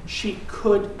 She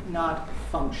could not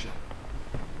function.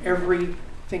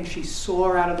 Everything she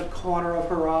saw out of the corner of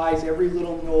her eyes, every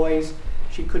little noise,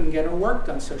 she couldn't get her work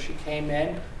done. So she came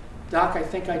in, Doc, I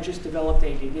think I just developed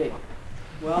ADD.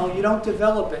 Well, you don't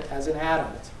develop it as an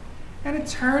adult. And it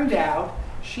turned out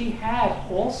she had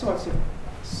all sorts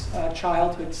of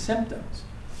childhood symptoms.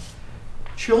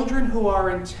 Children who are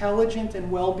intelligent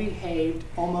and well-behaved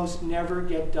almost never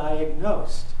get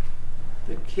diagnosed.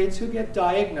 The kids who get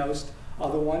diagnosed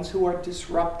are the ones who are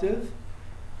disruptive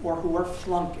or who are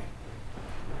flunking.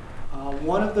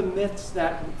 One of the myths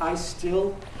that I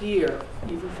still hear,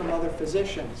 even from other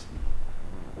physicians,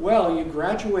 well, you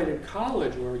graduated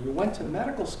college or you went to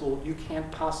medical school, you can't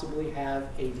possibly have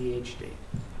ADHD.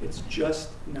 It's just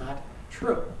not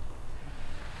true.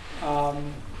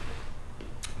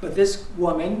 But this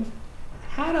woman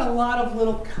had a lot of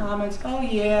little comments. Oh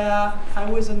yeah, I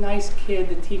was a nice kid,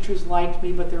 the teachers liked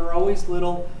me, but there were always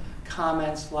little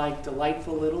comments like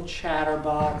delightful little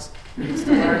chatterbox, needs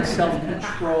to learn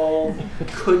self-control,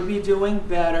 could be doing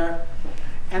better.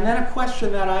 And then a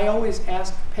question that I always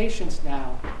ask patients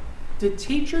now, did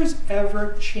teachers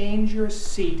ever change your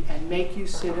seat and make you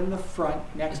sit in the front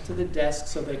next to the desk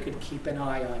so they could keep an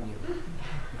eye on you?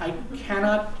 I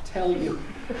cannot tell you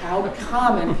how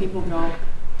common people go,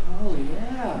 oh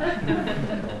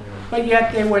yeah. But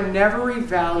yet they were never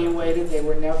evaluated, they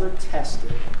were never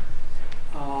tested.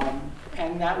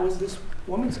 And that was this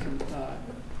woman's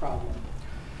problem.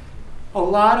 A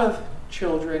lot of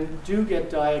children do get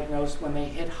diagnosed when they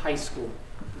hit high school.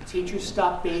 The teachers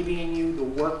stop babying you,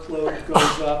 the workload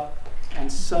goes up,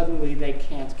 and suddenly they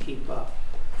can't keep up.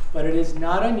 But it is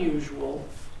not unusual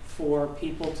for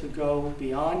people to go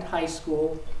beyond high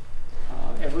school.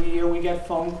 Every year we get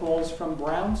phone calls from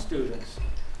Brown students,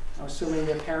 assuming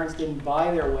their parents didn't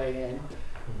buy their way in.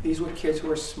 These were kids who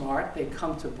were smart. They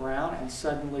come to Brown and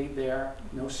suddenly they're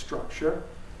no structure.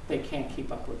 They can't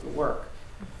keep up with the work.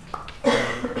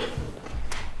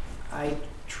 I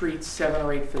treat 7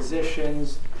 or 8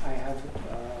 physicians. I have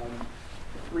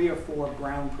 3 or 4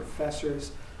 Brown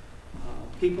professors,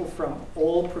 people from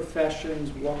all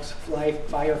professions, walks of life,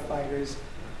 firefighters,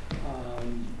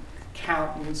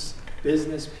 accountants,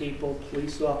 business people,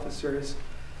 police officers,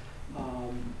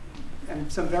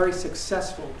 and some very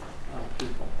successful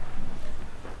people.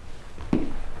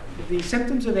 The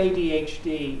symptoms of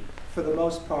ADHD, for the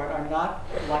most part, are not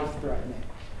life-threatening.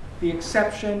 The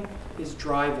exception is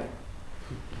driving.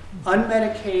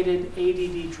 Unmedicated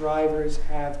ADD drivers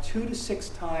have 2 to 6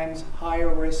 times higher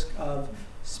risk of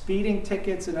speeding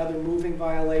tickets and other moving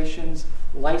violations,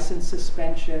 license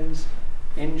suspensions,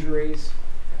 injuries.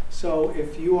 So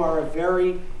if you are a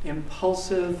very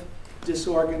impulsive,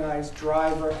 disorganized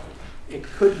driver, it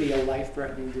could be a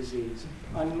life-threatening disease.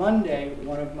 On Monday,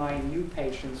 one of my new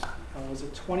patients was a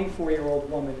 24-year-old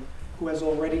woman who has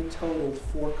already totaled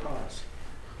 4 cars.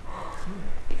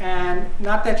 And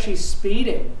not that she's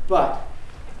speeding, but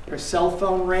her cell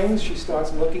phone rings, she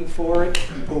starts looking for it,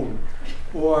 boom.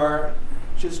 Or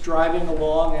just driving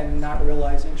along and not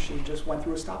realizing she just went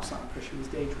through a stop sign because she was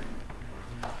daydreaming.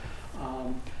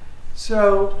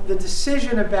 So the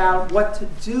decision about what to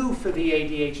do for the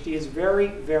ADHD is very,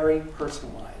 very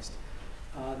personalized.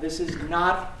 This is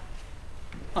not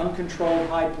uncontrolled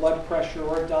high blood pressure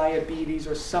or diabetes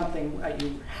or something that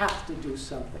you have to do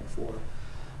something for.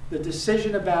 The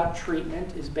decision about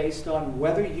treatment is based on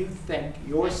whether you think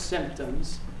your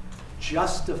symptoms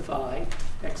justify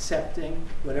accepting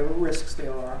whatever risks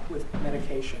there are with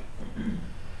medication.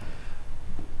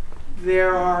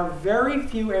 There are very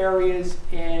few areas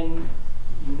in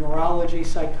neurology,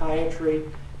 psychiatry,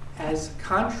 as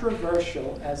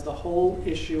controversial as the whole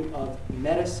issue of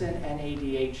medicine and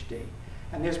ADHD.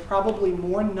 And there's probably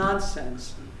more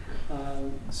nonsense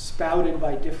spouted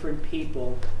by different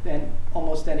people than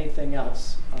almost anything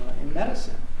else in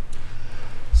medicine.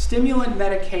 Stimulant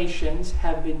medications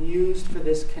have been used for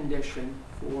this condition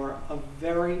for a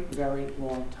very, very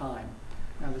long time.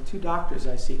 Now, the 2 doctors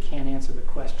I see can't answer the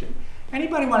question.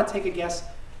 Anybody want to take a guess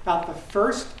about the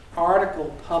first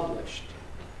article published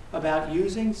about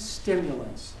using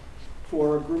stimulants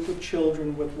for a group of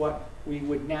children with what we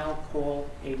would now call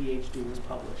ADHD was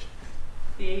published?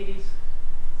 The 80s.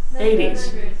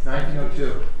 80s.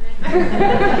 1902.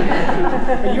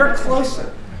 But you're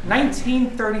closer.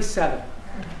 1937.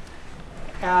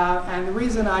 And the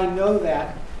reason I know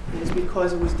that is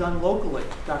because it was done locally.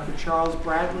 Dr. Charles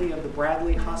Bradley of the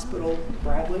Bradley Hospital,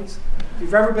 Bradleys. If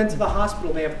you've ever been to the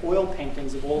hospital, they have oil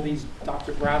paintings of all these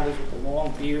Dr. Bradleys with the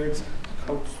long beards,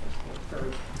 coats.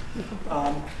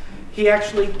 He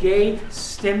actually gave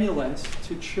stimulants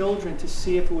to children to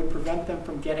see if it would prevent them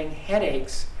from getting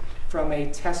headaches from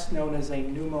a test known as a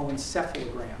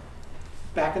pneumoencephalogram.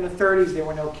 Back in the 30s, there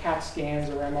were no CAT scans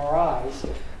or MRIs.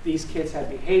 These kids had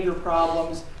behavior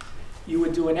problems. You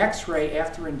would do an X-ray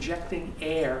after injecting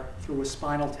air through a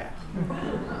spinal tap.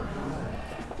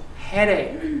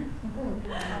 Headache.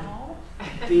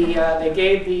 They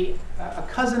gave a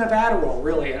cousin of Adderall,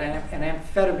 really, an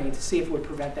amphetamine, to see if it would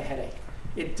prevent the headache.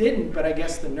 It didn't, but I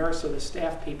guess the nurse or the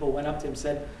staff people went up to him and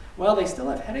said, well, they still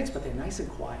have headaches, but they're nice and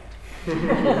quiet.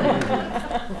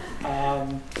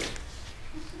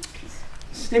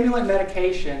 Stimulant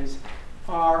medications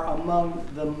are among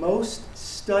the most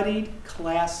studied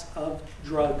class of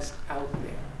drugs out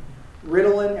there.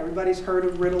 Ritalin, everybody's heard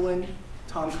of Ritalin.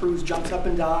 Tom Cruise jumps up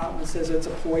and down and says it's a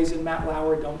poison. Matt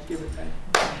Lauer, don't give it to him.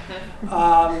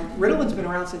 Ritalin's been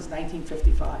around since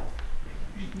 1955.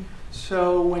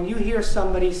 So when you hear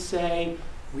somebody say,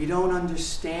 we don't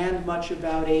understand much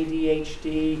about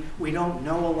ADHD, we don't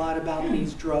know a lot about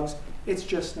these drugs, it's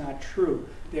just not true.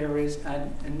 There is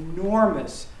an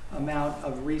enormous amount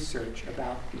of research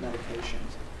about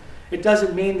medications. It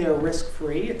doesn't mean they're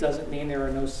risk-free. It doesn't mean there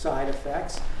are no side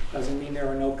effects. It doesn't mean there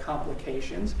are no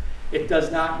complications. It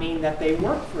does not mean that they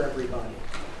work for everybody.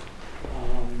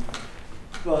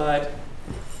 But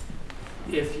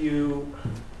if you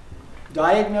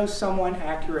diagnose someone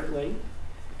accurately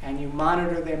and you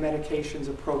monitor their medications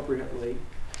appropriately,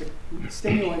 the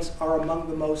stimulants are among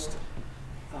the most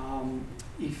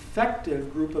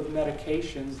effective group of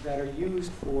medications that are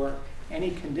used for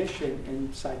any condition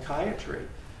in psychiatry.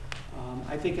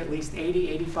 I think at least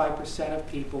 80–85% of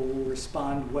people will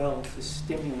respond well to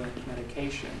stimulant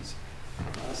medications.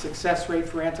 Success rate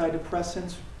for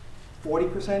antidepressants,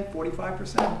 40%,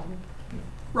 45%,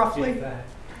 roughly?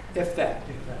 If that.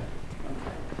 Okay.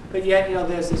 But yet, you know,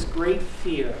 there's this great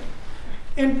fear.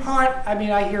 In part, I mean,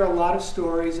 I hear a lot of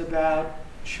stories about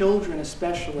children,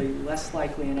 especially, less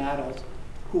likely in adults,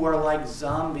 who are like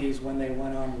zombies when they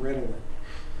went on Ritalin.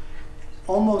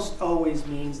 Almost always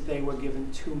means they were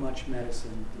given too much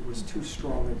medicine. It was too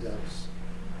strong a dose.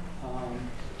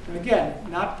 And again,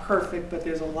 not perfect, but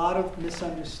there's a lot of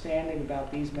misunderstanding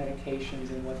about these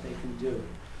medications and what they can do.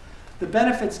 The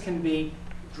benefits can be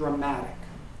dramatic.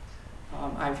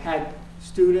 I've had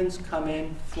students come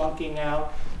in flunking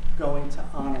out, going to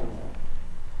honor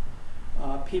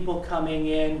roll. People coming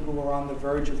in who are on the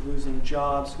verge of losing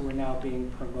jobs who are now being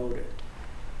promoted.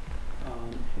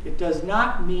 It does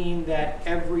not mean that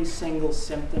every single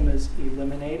symptom is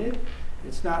eliminated.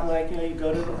 It's not like, you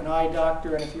go to an eye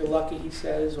doctor and if you're lucky, he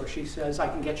says or she says, I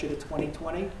can get you to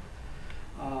 20/20.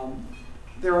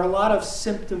 There are a lot of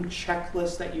symptom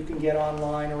checklists that you can get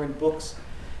online or in books,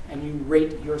 and you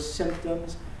rate your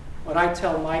symptoms. What I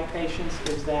tell my patients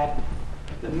is that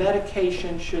the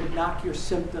medication should knock your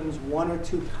symptoms 1 or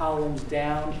 2 columns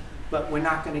down, but we're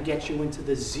not going to get you into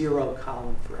the 0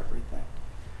 column for everything.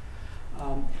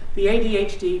 The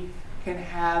ADHD can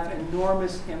have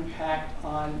enormous impact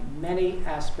on many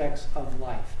aspects of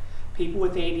life. People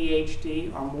with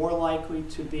ADHD are more likely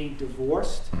to be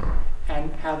divorced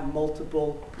and have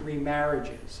multiple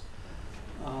remarriages.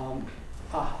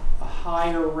 A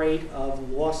higher rate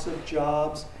of loss of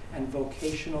jobs and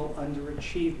vocational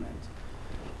underachievement.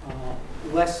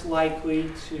 Less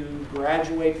likely to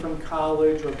graduate from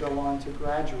college or go on to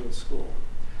graduate school.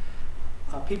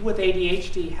 People with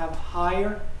ADHD have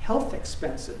higher health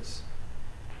expenses.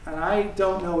 And I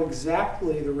don't know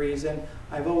exactly the reason.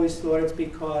 I've always thought it's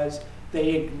because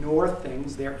they ignore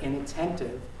things, they're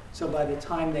inattentive. So by the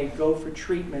time they go for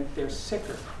treatment, they're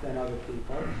sicker than other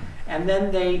people. And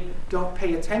then they don't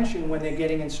pay attention when they're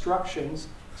getting instructions,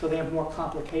 so they have more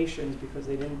complications because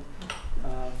they didn't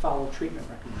follow treatment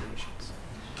recommendations.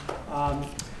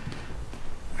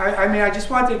 I just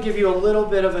wanted to give you a little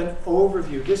bit of an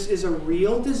overview. This is a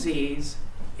real disease.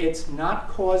 It's not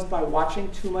caused by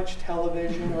watching too much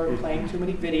television or playing too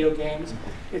many video games.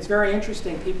 It's very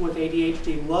interesting. People with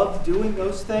ADHD love doing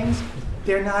those things.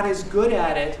 They're not as good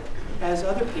at it as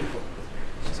other people.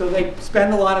 So they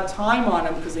spend a lot of time on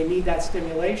them because they need that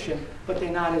stimulation, but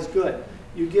they're not as good.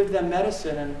 You give them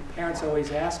medicine, and parents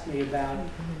always ask me about,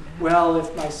 well,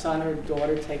 if my son or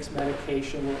daughter takes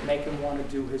medication, will it make him want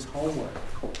to do his homework?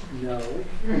 No.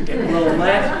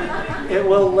 It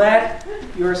will let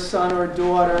your son or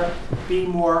daughter be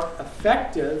more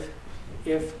effective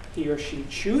if he or she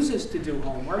chooses to do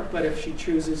homework, but if she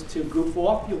chooses to goof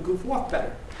off, you'll goof off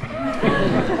better.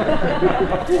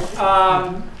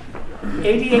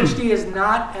 ADHD is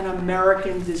not an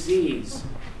American disease.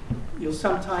 You'll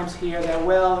sometimes hear that,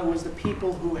 well, it was the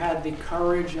people who had the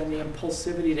courage and the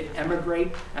impulsivity to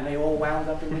emigrate, and they all wound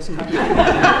up in this country.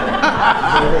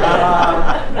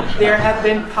 There have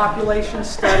been population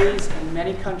studies in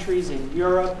many countries in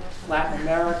Europe, Latin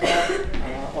America,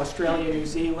 Australia, New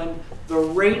Zealand. The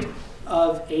rate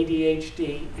of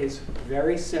ADHD is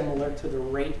very similar to the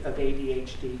rate of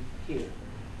ADHD here.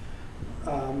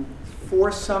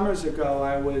 4 summers ago,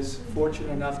 I was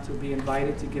fortunate enough to be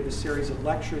invited to give a series of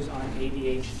lectures on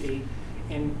ADHD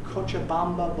in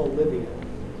Cochabamba, Bolivia.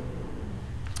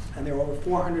 And there were over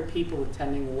 400 people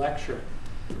attending the lecture.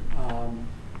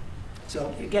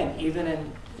 So again, even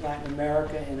in Latin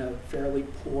America, in a fairly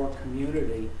poor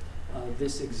community,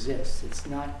 this exists. It's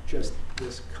not just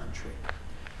this country.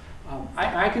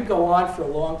 I could go on for a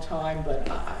long time, but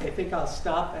I think I'll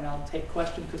stop and I'll take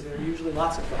questions because there are usually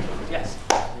lots of questions. Yes?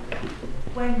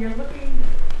 When you're looking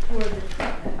for the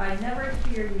treatment, I never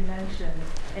hear you mention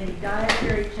any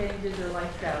dietary changes or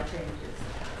lifestyle changes.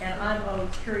 And I'm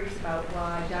always curious about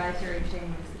why dietary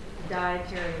changes,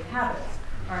 dietary habits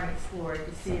aren't explored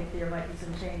to see if there might be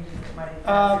some changes that might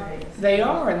exacerbate. They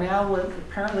are, and now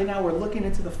we're looking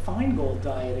into the Feingold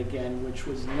diet again, which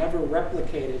was never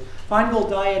replicated. Feingold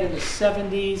diet in the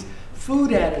 70s,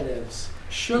 food additives,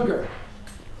 sugar.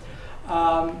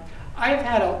 I've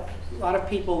had a lot of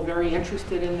people very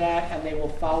interested in that, and they will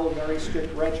follow very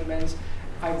strict regimens.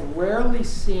 I've rarely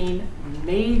seen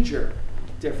major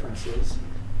differences.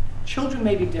 Children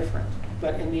may be different,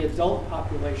 but in the adult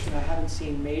population, I haven't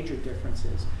seen major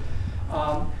differences.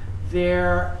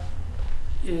 There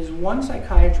is one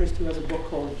psychiatrist who has a book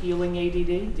called Healing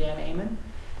ADD, Dan Amen,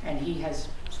 and he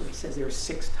says there are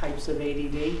 6 types of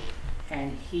ADD,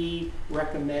 and he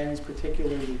recommends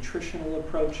particular nutritional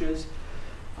approaches.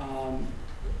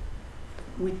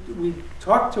 We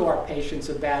talk to our patients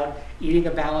about eating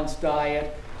a balanced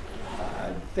diet,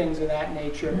 things of that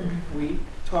nature. We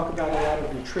talk about a lot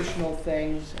of nutritional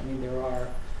things. I mean,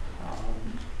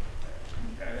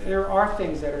 there are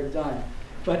things that are done,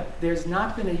 but there's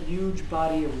not been a huge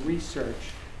body of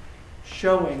research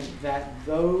showing that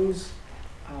those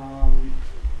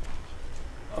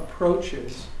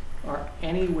approaches are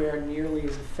anywhere nearly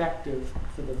as effective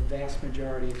for the vast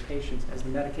majority of patients as the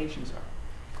medications are.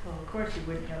 Well, of course you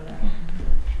wouldn't know that.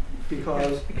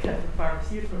 Because of the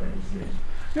pharmaceutical industry.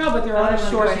 No, but there are other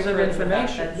sources of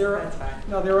information. There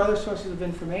are other sources of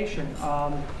information.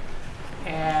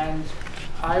 And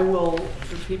I will,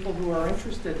 for people who are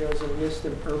interested, there's a list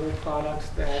of herbal products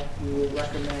that we will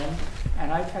recommend.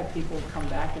 And I've had people come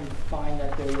back and find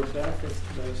that there were benefits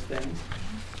to those things.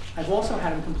 I've also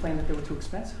had them complain that they were too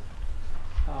expensive.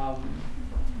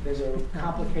 There's a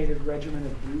complicated regimen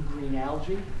of blue-green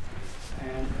algae,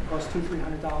 and it costs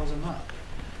 $200–300 a month.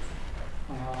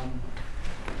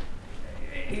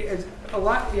 It's a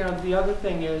lot. The other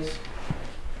thing is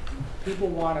people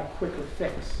want a quicker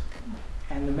fix,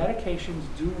 and the medications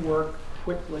do work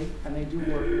quickly and they do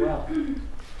work well.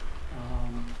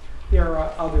 There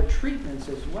are other treatments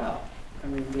as well. I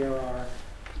mean, there are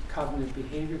cognitive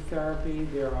behavior therapy,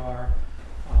 there are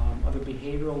other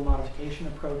behavioral modification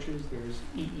approaches, there's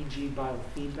EEG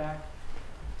biofeedback.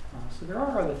 So there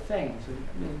are other things. I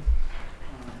mean,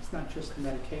 it's not just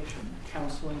medication.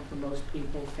 Counseling for most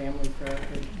people, family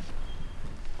therapy.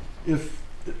 If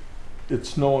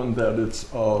it's known that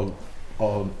it's an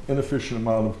inefficient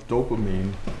amount of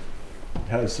dopamine,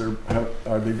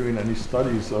 are they doing any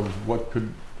studies of what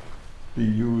could be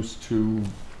used to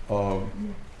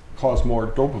cause more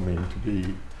dopamine to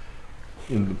be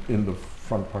in the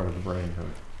front part of the brain?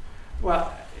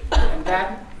 Well, and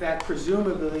that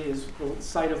presumably is the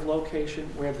site of location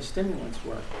where the stimulants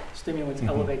work. Stimulants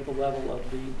elevate the level of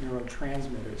the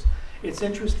neurotransmitters. It's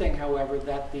interesting, however,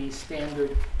 that the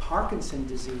standard Parkinson's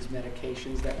disease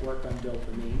medications that work on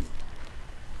dopamine,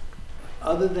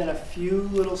 other than a few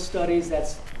little studies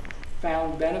that's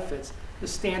found benefits, the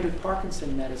standard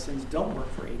Parkinson's medicines don't work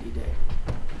for ADD.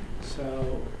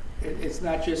 So it's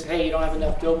not just, hey, you don't have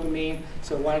enough dopamine,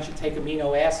 so why don't you take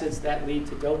amino acids that lead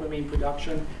to dopamine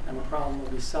production and the problem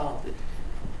will be solved. It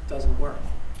doesn't work.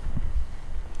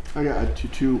 I got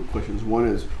two questions. One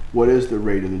is, what is the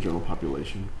rate in the general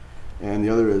population? And the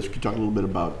other is, could you talk a little bit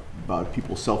about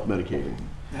people self-medicating?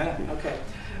 Okay.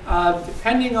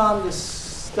 Depending on the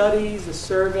studies, the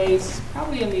surveys,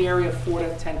 probably in the area of 4 to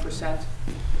 10%.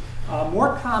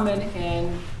 More common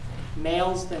in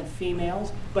males than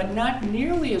females, but not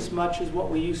nearly as much as what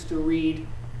we used to read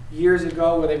years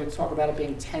ago where they would talk about it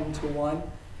being 10 to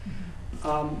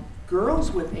 1.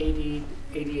 Girls with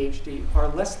ADHD are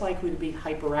less likely to be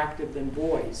hyperactive than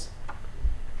boys.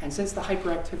 And since the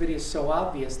hyperactivity is so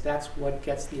obvious, that's what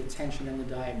gets the attention and the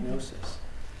diagnosis.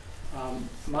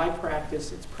 My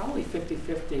practice, it's probably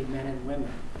 50-50 men and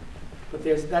women. But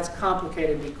that's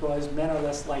complicated because men are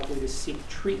less likely to seek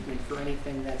treatment for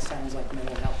anything that sounds like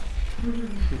mental health.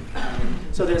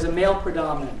 So there's a male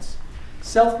predominance.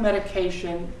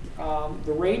 Self-medication,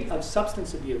 the rate of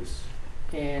substance abuse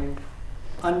in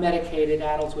unmedicated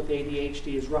adults with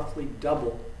ADHD is roughly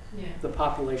double the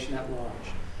population at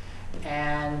large.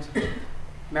 And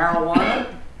marijuana,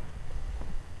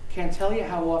 can't tell you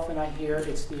how often I hear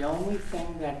it's the only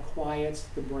thing that quiets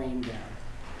the brain down.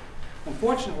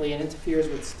 Unfortunately, it interferes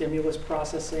with stimulus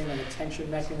processing and attention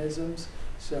mechanisms,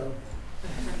 so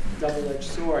double-edged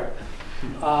sword.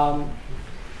 A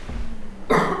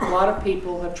lot of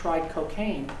people have tried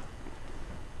cocaine,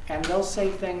 and they'll say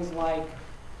things like,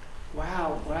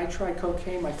 wow, when I tried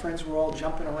cocaine, my friends were all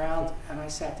jumping around, and I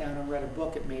sat down and read a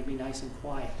book. It made me nice and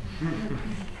quiet.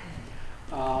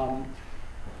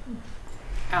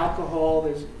 Alcohol,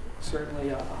 there's certainly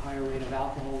a higher rate of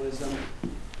alcoholism.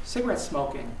 Cigarette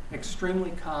smoking,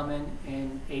 extremely common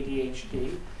in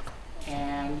ADHD.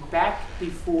 And back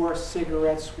before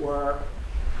cigarettes were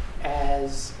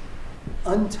as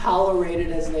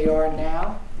untolerated as they are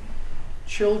now,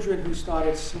 children who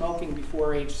started smoking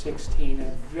before age 16,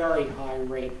 a very high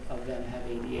rate of them have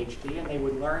ADHD, and they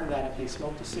would learn that if they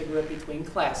smoked a cigarette between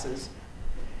classes,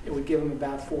 it would give them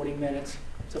about 40 minutes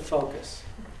to focus,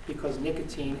 because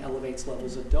nicotine elevates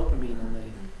levels of dopamine in the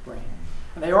brain.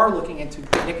 And they are looking into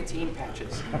nicotine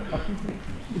patches.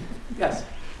 Yes?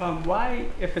 Why,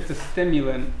 if it's a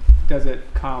stimulant, does it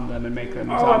calm them and make them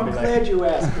zombie-like? I'm glad you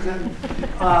asked.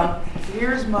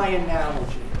 Here's my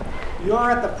analogy.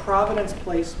 You're at the Providence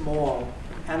Place Mall,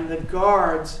 and the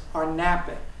guards are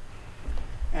napping.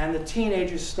 And the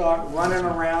teenagers start running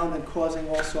around and causing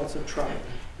all sorts of trouble.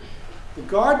 The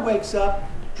guard wakes up,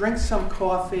 drinks some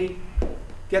coffee,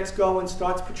 gets going,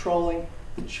 starts patrolling.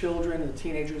 The children, the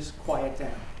teenagers quiet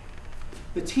down.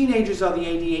 The teenagers are the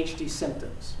ADHD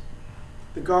symptoms.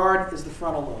 The guard is the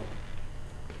frontal lobe.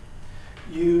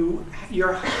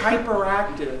 You're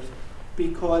hyperactive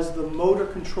because the motor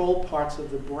control parts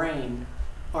of the brain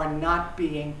are not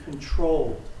being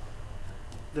controlled.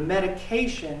 The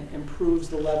medication improves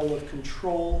the level of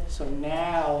control, so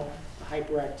now the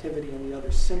hyperactivity and the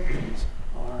other symptoms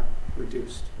are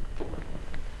reduced.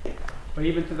 But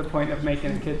even to the point of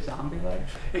making kids zombie-like?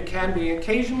 It can be.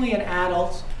 Occasionally in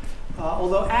adults,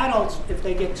 although adults, if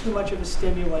they get too much of a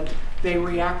stimulant, they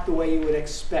react the way you would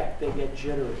expect. They get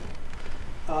jittery.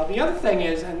 The other thing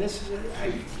is, and this is,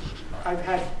 I've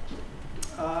had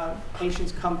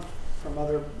patients come from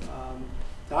other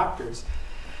doctors,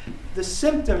 the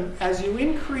symptom, as you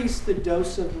increase the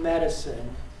dose of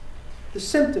medicine, the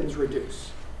symptoms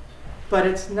reduce. But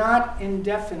it's not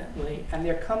indefinitely, and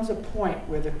there comes a point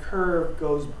where the curve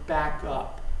goes back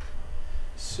up.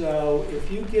 So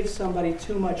if you give somebody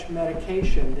too much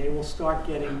medication, they will start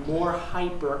getting more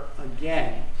hyper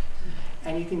again.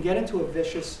 And you can get into a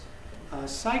vicious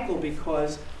cycle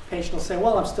because the patient will say,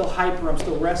 well, I'm still hyper, I'm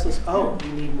still restless. Oh,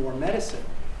 you need more medicine.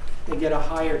 They get a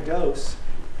higher dose,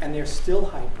 and they're still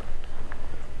hyper.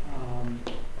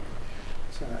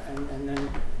 And then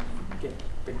get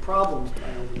big problems by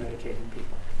over-medicating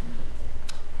people.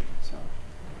 So,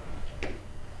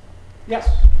 yes?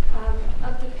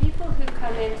 Of the people who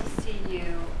come in to see you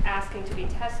asking to be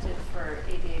tested for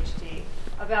ADHD,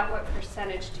 about what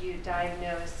percentage do you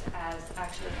diagnose as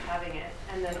actually having it?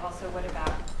 And then also, what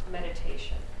about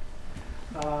meditation?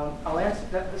 I'll answer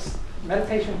that. This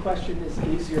meditation question is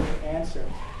easier to answer.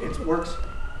 It works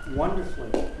wonderfully.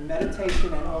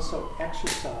 Meditation and also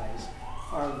exercise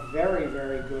are very,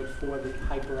 very good for the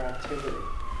hyperactivity.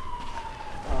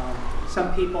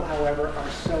 Some people, however, are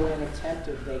so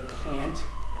inattentive they can't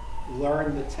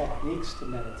learn the techniques to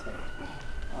meditate.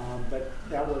 But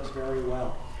that works very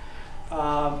well.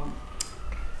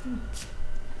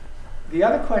 The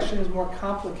other question is more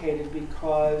complicated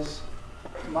because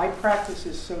my practice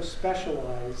is so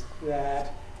specialized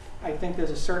that I think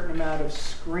there's a certain amount of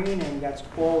screening that's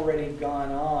already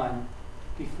gone on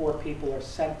before people are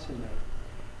sent to me.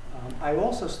 I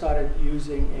also started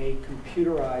using a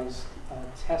computerized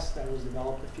test that was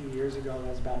developed a few years ago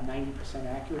that's about 90%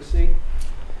 accuracy.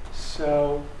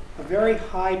 So a very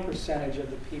high percentage of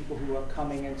the people who are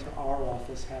coming into our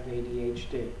office have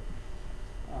ADHD.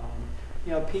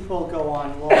 You know, people go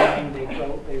online,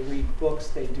 they read books,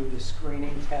 they do the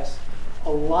screening test.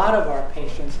 A lot of our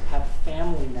patients have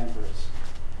family members.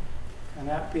 And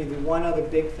that'd be the one other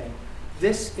big thing.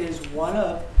 This is one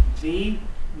of the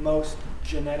most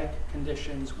genetic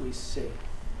conditions we see.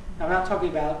 Now, I'm not talking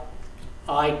about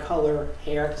eye color,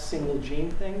 hair, single gene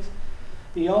things.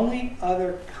 The only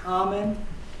other common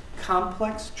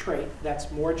complex trait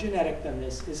that's more genetic than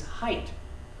this is height.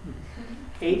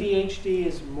 ADHD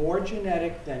is more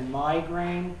genetic than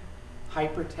migraine,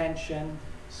 hypertension,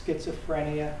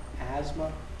 schizophrenia,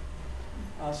 asthma.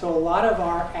 So a lot of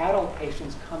our adult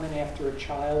patients come in after a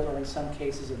child, or in some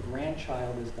cases a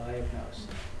grandchild is diagnosed.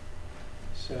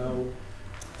 So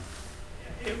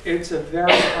it's a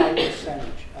very high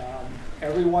percentage.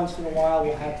 Every once in a while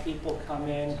we'll have people come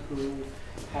in who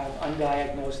have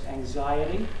undiagnosed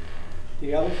anxiety.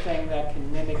 The other thing that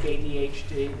can mimic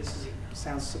ADHD,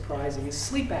 sounds surprising, is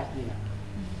sleep apnea.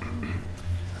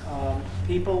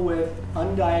 People with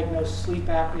undiagnosed sleep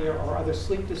apnea or other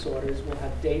sleep disorders will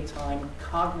have daytime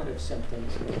cognitive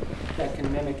symptoms that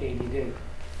can mimic ADD.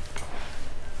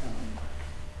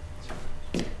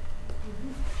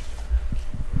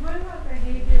 What about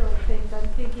behavioral things? I'm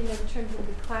thinking in terms of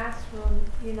the classroom,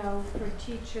 you know, for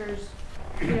teachers,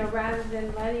 you know, rather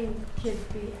than letting kids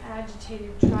be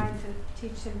agitated, trying to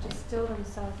teach them to still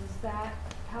themselves. Is that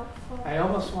helpful? I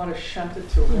almost want to shunt it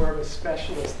to more of a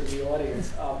specialist in the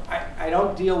audience. I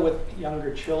don't deal with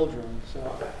younger children, so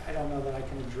I don't know that I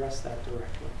can address that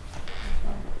directly.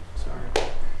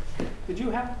 Sorry. Did you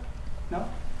have? No?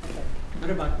 Okay. What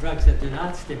about drugs that do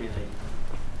not stimulate?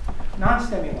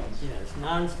 Non-stimulants. Yes,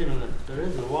 non-stimulants. There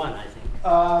is one, I think.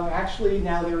 Actually,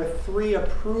 now there are 3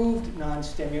 approved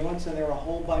non-stimulants, and there are a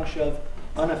whole bunch of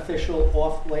unofficial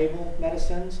off-label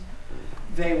medicines.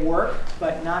 They work,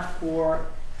 but not for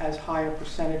as high a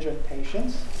percentage of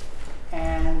patients.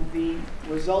 And the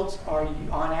results are,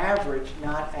 on average,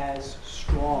 not as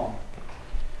strong.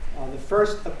 The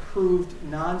first approved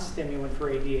non-stimulant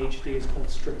for ADHD is called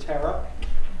Strattera.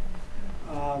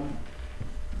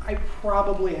 I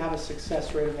probably have a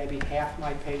success rate of maybe half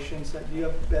my patients. Do you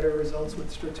have better results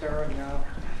with Strattera?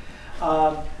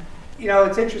 No. You know,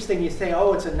 it's interesting. You say,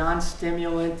 oh, it's a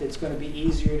non-stimulant. It's going to be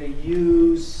easier to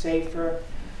use, safer.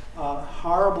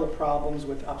 Horrible problems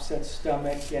with upset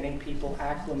stomach, getting people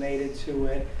acclimated to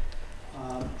it.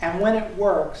 And when it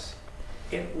works,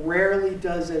 it rarely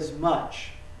does as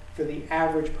much for the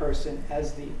average person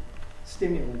as the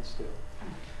stimulants do.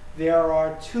 There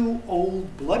are 2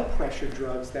 old blood pressure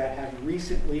drugs that have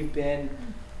recently been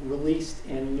released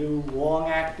in new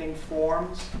long-acting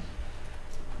forms.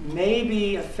 May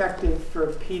be effective for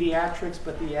pediatrics,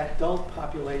 but the adult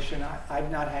population,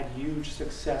 I've not had huge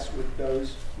success with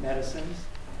those medicines.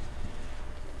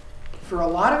 For a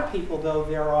lot of people, though,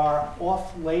 there are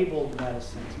off-label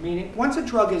medicines, meaning once a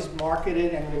drug is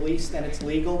marketed and released and it's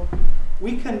legal,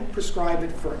 we can prescribe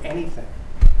it for anything.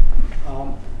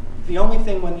 The only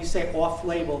thing when you say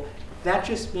off-label, that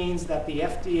just means that the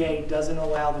FDA doesn't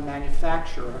allow the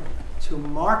manufacturer to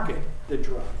market the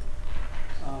drug.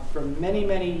 For many,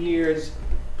 many years,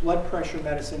 blood pressure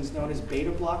medicines known as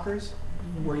beta blockers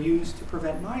were used to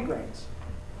prevent migraines.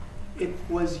 It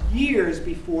was years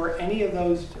before any of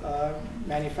those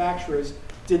manufacturers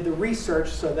did the research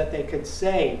so that they could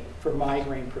say for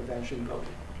migraine prevention, but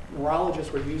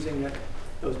neurologists were using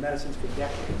those medicines for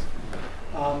decades.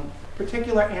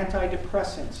 Particular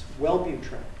antidepressants,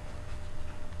 Wellbutrin,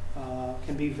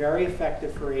 can be very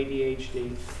effective for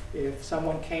ADHD. If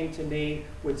someone came to me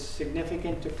with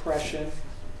significant depression,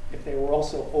 if they were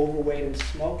also overweight and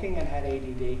smoking and had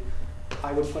ADD,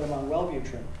 I would put them on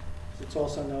Wellbutrin. It's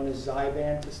also known as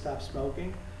Zyban to stop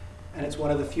smoking, and it's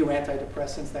one of the few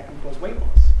antidepressants that can cause weight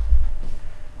loss.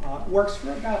 It works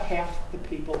for about half the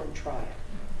people who try it.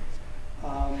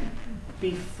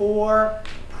 Before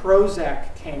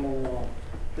Prozac came along,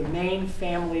 the main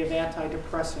family of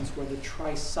antidepressants were the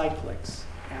tricyclics,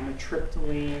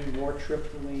 amitriptyline,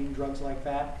 nortriptyline, drugs like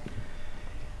that.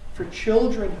 For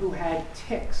children who had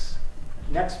tics,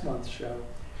 next month's show,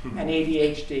 and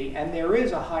ADHD, and there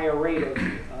is a higher rate of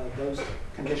those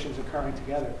conditions occurring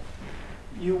together,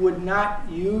 you would not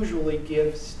usually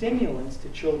give stimulants to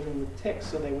children with tics,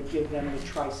 so they would give them the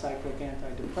tricyclic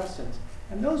antidepressants,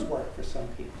 and those work for some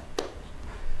people.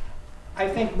 I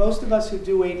think most of us who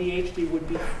do ADHD would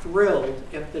be thrilled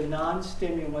if the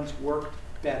non-stimulants worked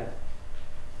better.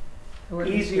 Or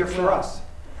easier for us.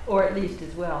 Or at least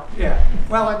as well. Yeah,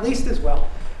 well, at least as well.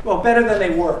 Well, better than they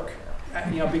work.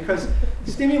 Because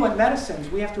stimulant medicines,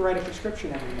 we have to write a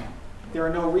prescription every month. There are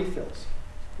no refills.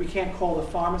 We can't call the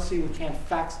pharmacy, we can't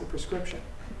fax the prescription.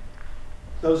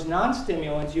 Those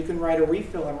non-stimulants, you can write a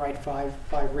refill and write five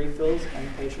refills, and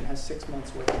the patient has 6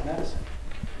 months worth of medicine.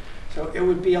 So it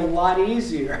would be a lot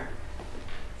easier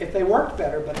if they worked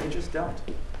better, but they just don't.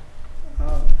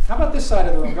 How about this side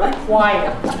of the room? Very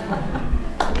quiet.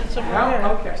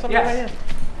 Okay. Yes.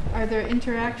 Are there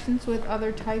interactions with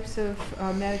other types of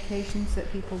medications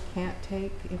that people can't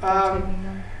take if they're taking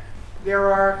them?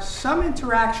 There are some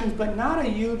interactions, but not a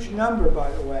huge number,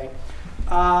 by the way.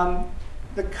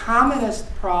 The commonest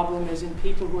problem is in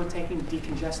people who are taking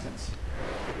decongestants.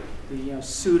 The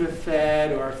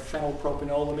Sudafed or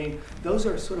phenylpropanolamine, those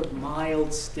are sort of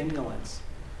mild stimulants.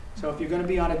 So if you're going to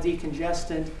be on a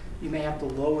decongestant, you may have to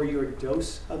lower your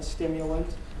dose of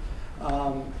stimulant.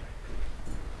 Of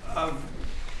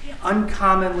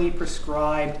uncommonly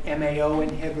prescribed MAO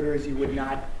inhibitors, you would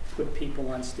not put people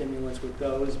on stimulants with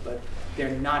those, but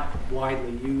they're not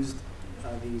widely used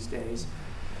these days.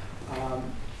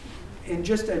 In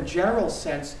just a general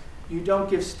sense, you don't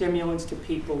give stimulants to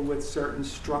people with certain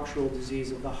structural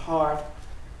disease of the heart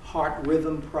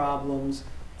rhythm problems,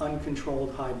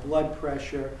 uncontrolled high blood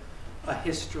pressure, a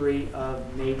history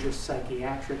of major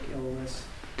psychiatric illness.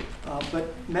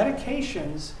 But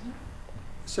medications,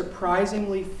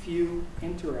 surprisingly few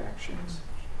interactions.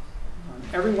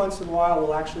 Every once in a while,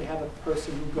 we'll actually have a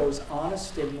person who goes on a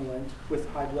stimulant with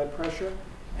high blood pressure,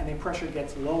 and their pressure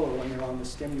gets lower when they're on the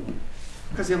stimulant.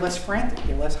 Because they're less frantic,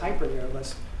 they're less hyper, they're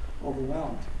less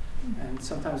overwhelmed. And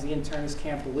sometimes the internist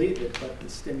can't believe it, but the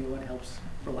stimulant helps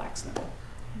relax them.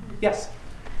 Yes?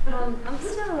 I'm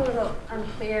still a little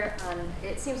unclear on,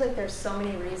 it seems like there's so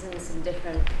many reasons and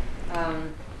different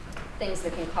things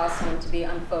that can cause someone to be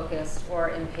unfocused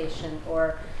or impatient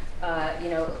or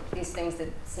these things that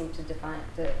seem to define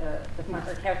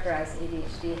or characterize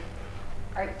ADHD.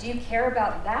 Do you care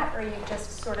about that, or are you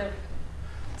just sort of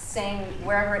saying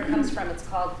wherever it comes from it's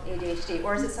called ADHD,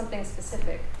 or is it something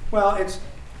specific? Well,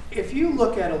 if you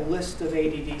look at a list of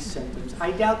ADD symptoms,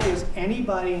 I doubt there's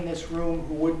anybody in this room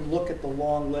who wouldn't look at the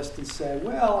long list and say,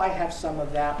 well, I have some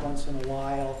of that once in a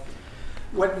while.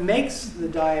 What makes the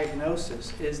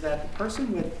diagnosis is that the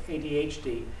person with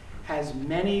ADHD has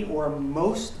many or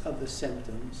most of the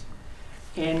symptoms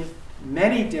in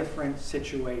many different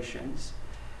situations.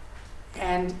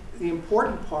 And the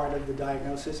important part of the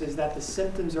diagnosis is that the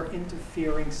symptoms are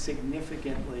interfering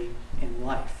significantly in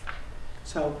life.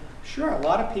 So sure, a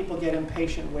lot of people get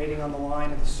impatient waiting on the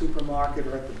line at the supermarket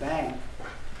or at the bank,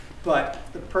 but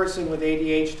the person with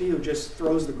ADHD who just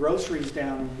throws the groceries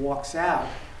down and walks out,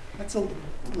 that's a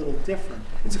little different.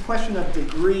 It's a question of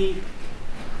degree,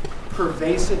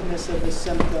 pervasiveness of the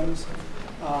symptoms,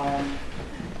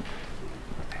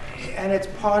 and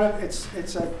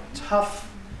it's a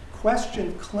tough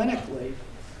question clinically,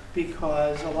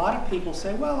 because a lot of people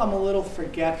say, well, I'm a little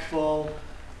forgetful.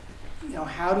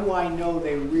 How do I know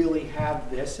they really have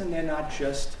this and they're not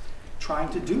just trying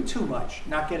to do too much,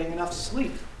 not getting enough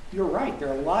sleep? You're right, there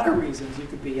are a lot of reasons you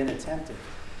could be inattentive.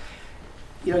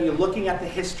 You're looking at the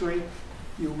history.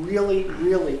 You really,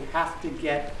 really have to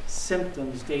get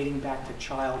symptoms dating back to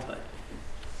childhood.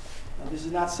 This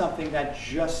is not something that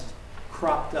just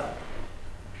cropped up.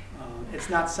 It's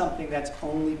not something that's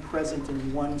only present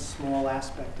in one small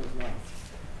aspect of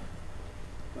life.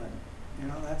 But, you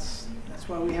know, that's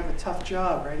why we have a tough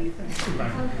job, right, Ethan?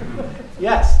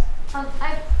 Yes? I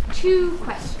have two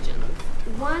questions.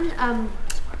 One,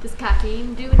 does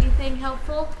caffeine do anything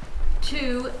helpful?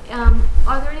 Two,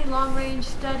 are there any long-range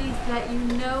studies that you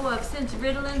know of, since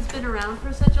Ritalin's been around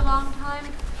for such a long time,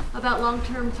 about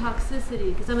long-term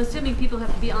toxicity? Because I'm assuming people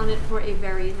have to be on it for a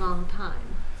very long time.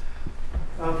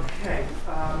 Okay,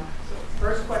 so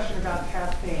first question about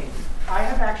caffeine. I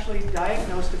have actually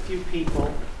diagnosed a few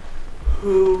people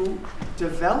who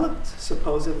developed,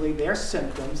 supposedly, their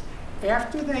symptoms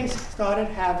after they started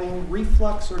having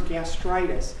reflux or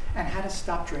gastritis and had to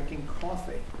stop drinking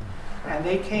coffee. And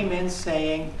they came in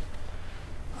saying,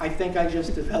 I think I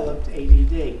just developed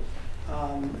ADD.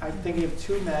 I'm thinking of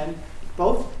two men,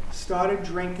 both started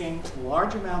drinking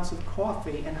large amounts of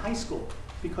coffee in high school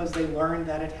because they learned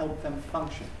that it helped them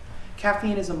function.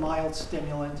 Caffeine is a mild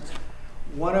stimulant.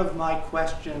 One of my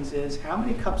questions is, how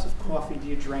many cups of coffee do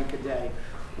you drink a day?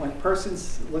 When a person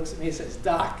looks at me and says,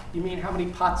 Doc, you mean how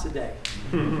many pots a day?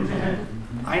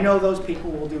 I know those people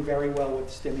will do very well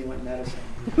with stimulant medicine.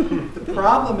 The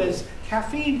problem is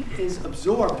caffeine is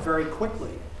absorbed very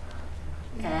quickly.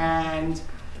 And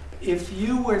if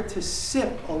you were to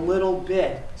sip a little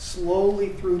bit slowly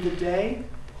through the day,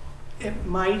 it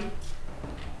might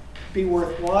be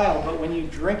worthwhile, but when you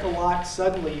drink a lot,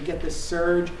 suddenly you get this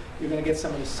surge, you're going to get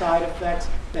some of the side effects,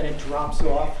 then it drops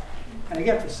off. And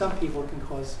again, for some people, it can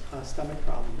cause stomach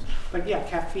problems. But yeah,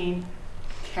 caffeine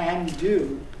can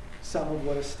do some of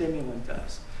what a stimulant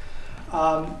does.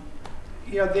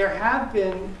 You know, there have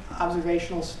been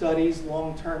observational studies,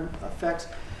 long-term effects.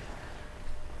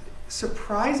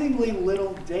 Surprisingly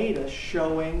little data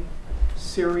showing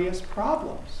serious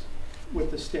problems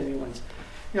with the stimulants.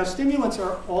 You know, stimulants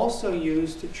are also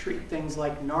used to treat things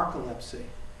like narcolepsy.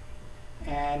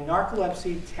 And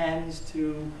narcolepsy tends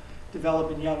to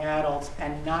develop in young adults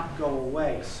and not go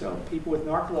away. So people with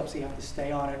narcolepsy have to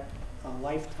stay on it a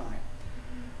lifetime.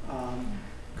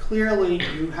 Clearly,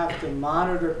 you have to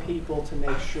monitor people to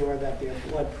make sure that their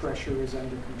blood pressure is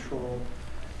under control.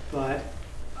 But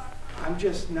I'm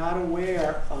just not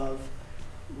aware of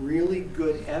really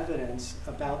good evidence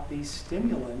about these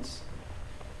stimulants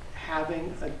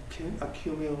having a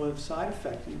cumulative side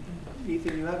effect.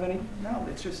 Ethan, you have any? No,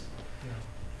 it's just...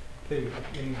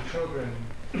 In children,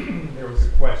 there was a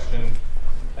question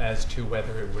as to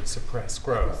whether it would suppress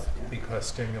growth because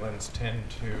stimulants tend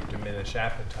to diminish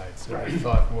appetite. So the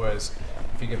thought was,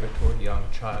 if you give it to a young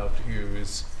child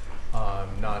who's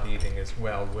not eating as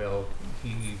well, will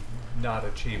he not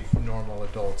achieve normal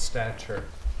adult stature?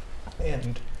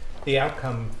 And the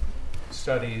outcome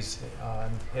studies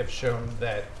have shown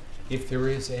that if there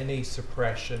is any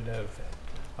suppression of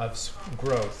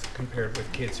growth compared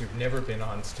with kids who've never been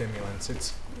on stimulants,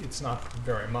 it's not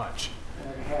very much.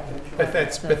 But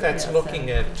that's looking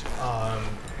at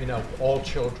you know, all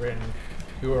children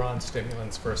who are on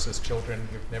stimulants versus children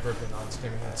who've never been on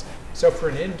stimulants. So for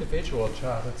an individual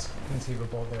child, it's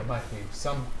conceivable there might be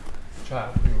some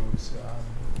child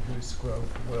whose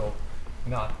growth will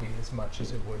not be as much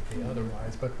as it would be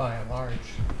otherwise. But by and large,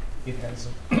 it has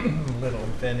little,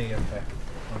 if any, effect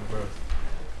on growth.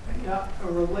 Now,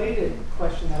 a related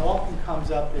question that often comes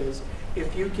up is,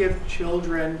 if you give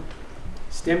children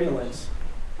stimulants,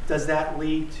 does that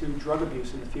lead to drug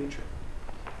abuse in the future?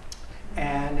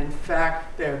 And in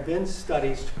fact, there have been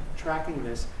studies tracking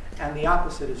this, and the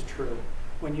opposite is true.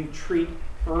 When you treat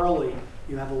early,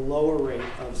 you have a lower rate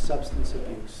of substance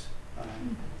abuse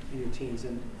in your teens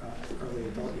and early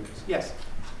adult years. Yes?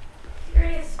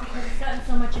 Curious, because it's gotten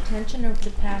so much attention over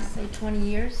the past, say, 20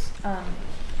 years.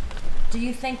 Do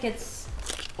you think it's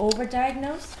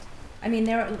overdiagnosed? I mean,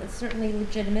 it's certainly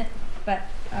legitimate, but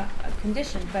a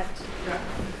condition, but...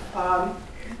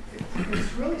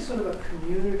 It's really sort of a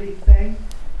community thing.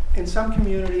 In some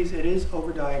communities, it is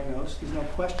overdiagnosed. There's no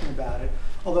question about it.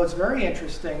 Although it's very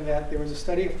interesting that there was a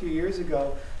study a few years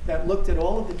ago that looked at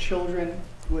all of the children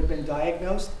who had been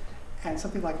diagnosed, and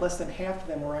something like less than half of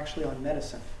them were actually on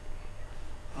medicine.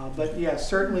 But yeah,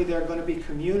 certainly there are going to be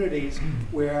communities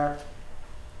where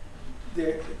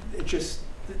the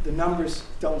numbers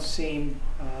don't seem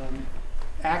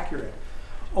accurate.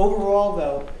 Overall,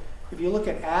 though, if you look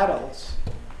at adults,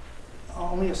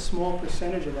 only a small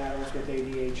percentage of adults with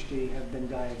ADHD have been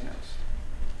diagnosed.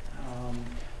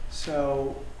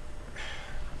 So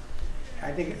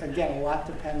I think, again, a lot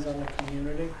depends on the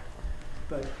community.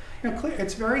 But you know,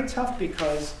 it's very tough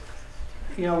because,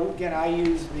 you know, again, I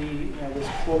use this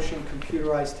quotient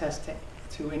computerized test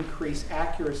to increase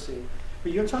accuracy.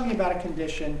 But you're talking about a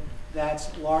condition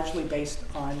that's largely based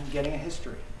on getting a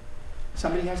history.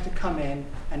 Somebody has to come in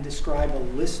and describe a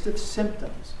list of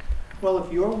symptoms. Well,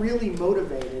 if you're really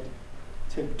motivated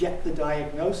to get the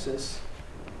diagnosis,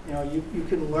 you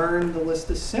can learn the list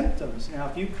of symptoms. Now,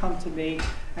 if you come to me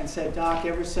and say, Doc,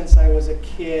 ever since I was a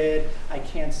kid, I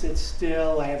can't sit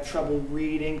still, I have trouble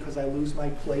reading because I lose my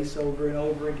place over and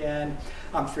over again,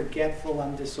 I'm forgetful,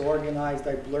 I'm disorganized,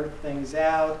 I blurt things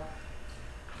out.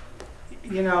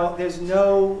 There's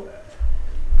no,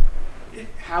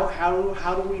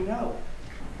 how do we know?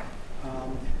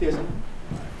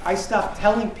 I stopped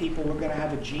telling people we're going to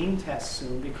have a gene test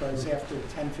soon because after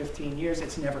 10, 15 years,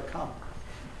 it's never come.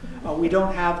 We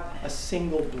don't have a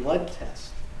single blood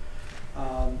test.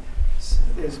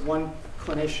 There's one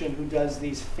clinician who does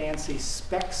these fancy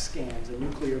SPECT scans, a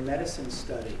nuclear medicine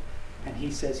study, and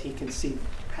he says he can see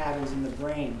patterns in the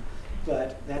brain,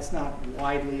 but that's not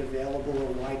widely available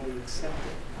or widely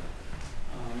accepted.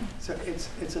 So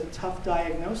it's a tough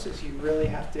diagnosis. You really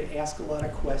have to ask a lot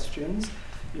of questions.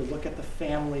 You look at the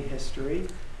family history,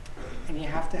 and you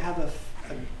have to have a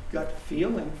gut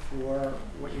feeling for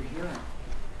what you're hearing.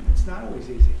 It's not always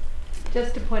easy.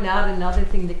 Just to point out, another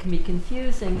thing that can be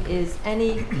confusing is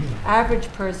any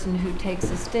average person who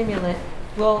takes a stimulant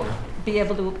will be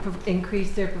able to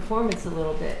increase their performance a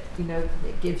little bit.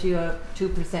 It gives you a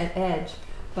 2% edge.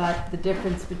 But the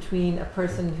difference between a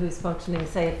person who's functioning,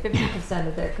 say, at 50%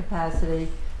 of their capacity,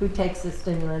 who takes a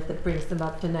stimulant that brings them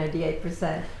up to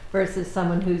 98%, versus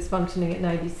someone who's functioning at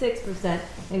 96%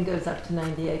 and goes up to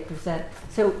 98%.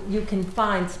 So you can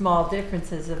find small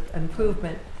differences of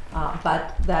improvement,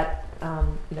 but that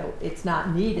it's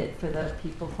not needed for the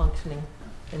people functioning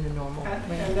in the normal range.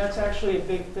 And that's actually a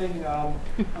big thing.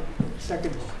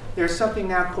 Second, there's something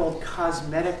now called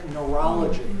cosmetic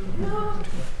neurology.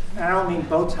 And I don't mean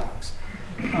Botox.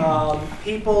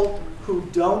 People who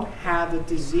don't have a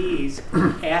disease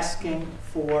asking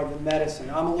for the medicine.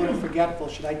 I'm a little forgetful.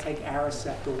 Should I take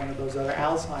Aricept or one of those other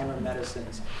Alzheimer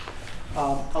medicines?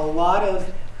 A lot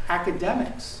of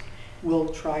academics will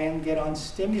try and get on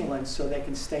stimulants so they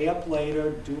can stay up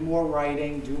later, do more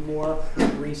writing, do more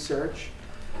research.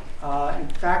 In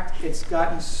fact, it's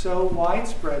gotten so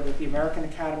widespread that the American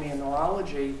Academy of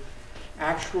Neurology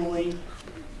actually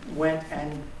went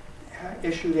and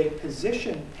issued a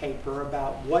position paper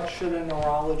about what should a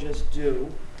neurologist do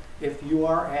if you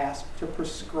are asked to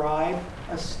prescribe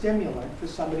a stimulant for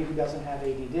somebody who doesn't have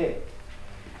ADD.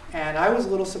 And I was a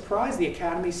little surprised. The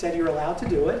Academy said you're allowed to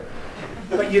do it,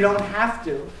 but you don't have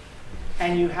to.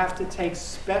 And you have to take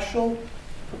special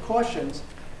precautions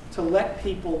to let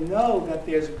people know that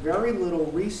there's very little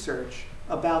research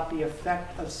about the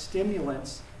effect of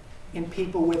stimulants in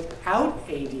people without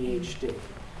ADHD.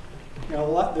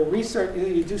 The research,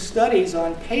 you do studies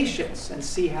on patients and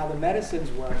see how the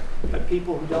medicines work, but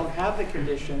people who don't have the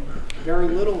condition, very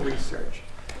little research.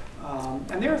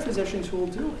 And there are physicians who will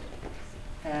do it.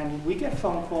 And we get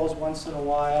phone calls once in a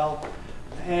while.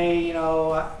 Hey,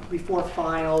 before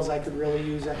finals, I could really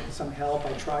use some help.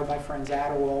 I tried my friend's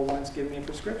Adderall once, give me a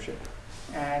prescription.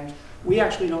 And we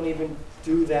actually don't even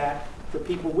do that for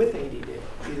people with ADD.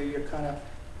 Either you're kind of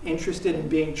interested in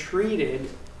being treated,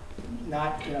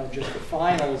 not just for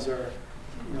finals or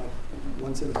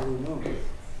once in a blue moon.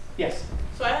 Yes?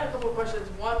 So I had a couple of questions.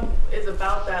 One is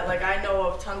about that. Like, I know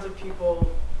of tons of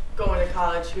people going to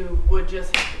college who would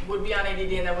be on ADD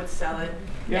and then would sell it.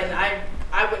 Yeah. And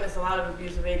I witnessed a lot of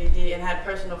abuse of ADD and had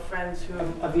personal friends who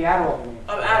of the Adderall.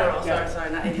 Of Adderall,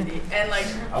 sorry, not ADD. And like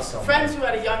friends who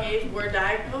at a young age were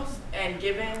diagnosed and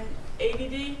given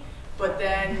ADD, but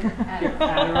then given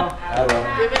Adderall.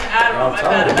 My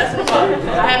bad, I'm messing them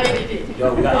up. I have ADD.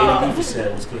 Yo, we got ADD for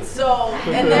sale. It's good. So,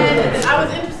 and then I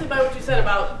was interested by what you said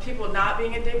about people not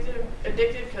being addicted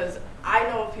because I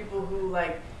know of people who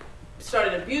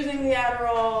started abusing the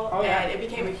Adderall, and it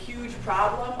became a huge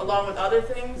problem along with other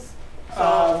things.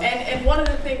 So, and one of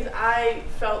the things I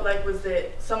felt like was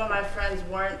that some of my friends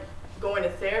weren't going to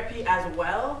therapy as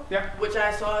well, which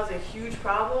I saw as a huge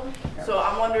problem. So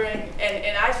I'm wondering,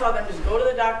 and I saw them just go to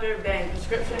the doctor, bang,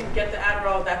 prescription, get the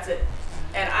Adderall, that's it.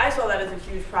 And I saw that as a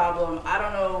huge problem. I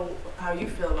don't know how you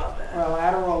feel about that. Well,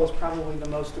 Adderall is probably the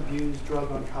most abused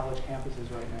drug on college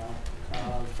campuses right now.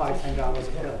 $5, $10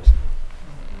 a pill.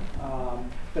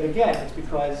 But again, it's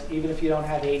because even if you don't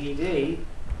have ADD,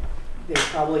 there's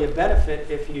probably a benefit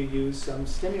if you use some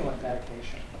stimulant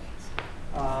medication.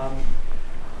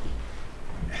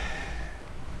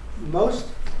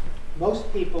 Most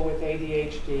people with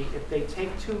ADHD, if they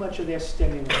take too much of their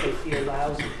stimulant, they feel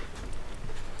lousy.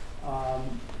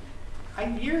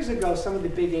 Years ago, some of the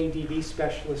big ADD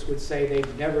specialists would say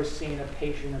they've never seen a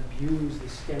patient abuse the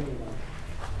stimulant.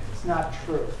 It's not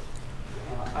true.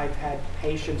 I've had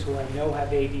patients who I know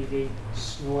have ADD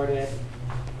snort it,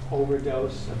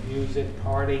 overdose, abuse it,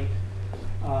 party.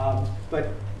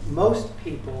 But most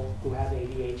people who have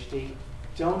ADHD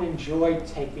don't enjoy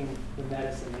taking the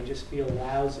medicine. They just feel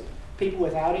lousy. People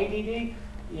without ADD,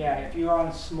 yeah, if you're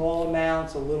on small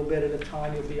amounts, a little bit at a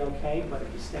time, you'll be okay. But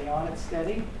if you stay on it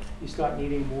steady, you start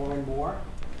needing more and more.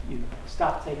 You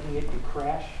stop taking it, you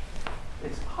crash.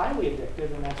 It's highly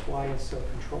addictive, and that's why it's so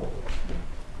controlled.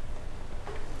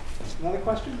 Another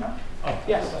question? No? Oh,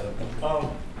 yes.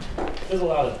 There's a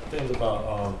lot of things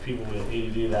about people with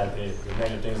ADD that they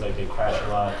negative things, like they crash a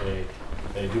lot,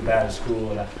 they do bad in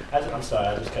school, and I'm sorry,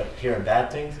 I just kept hearing bad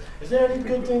things. Is there any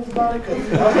good things about it?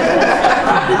 I'm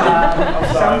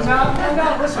sorry.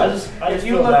 No, listen. I just if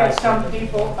you feel look bad. at some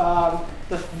people,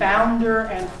 the founder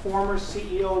and former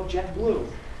CEO of JetBlue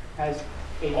has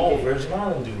ADD. Oh, Virgin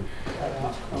Island dude.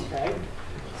 Okay.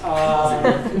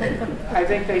 I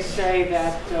think they say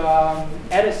that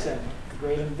Edison, the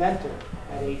great inventor,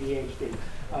 had ADHD.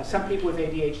 Some people with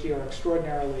ADHD are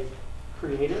extraordinarily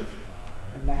creative,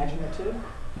 imaginative,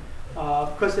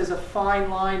 because there's a fine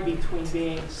line between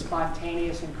being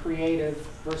spontaneous and creative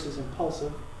versus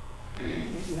impulsive,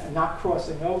 not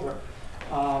crossing over.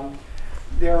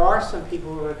 There are some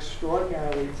people who are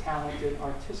extraordinarily talented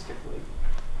artistically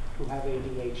who have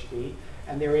ADHD,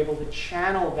 and they're able to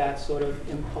channel that sort of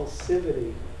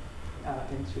impulsivity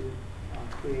into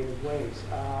creative ways.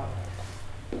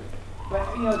 But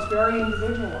it's very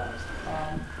individualized.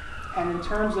 And in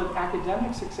terms of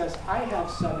academic success, I have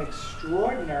some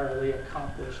extraordinarily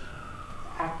accomplished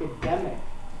academic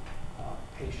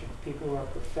patients, people who are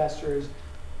professors,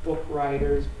 book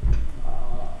writers,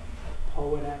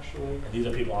 poet actually. And these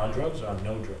are people on drugs or on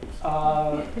no drugs?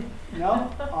 No,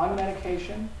 on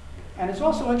medication. And it's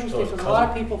also interesting So because a lot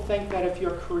of people think that if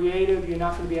you're creative, you're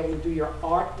not going to be able to do your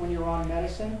art when you're on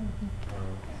medicine.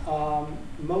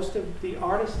 Most of the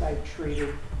artists I've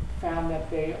treated found that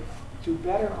they do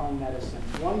better on medicine.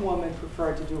 One woman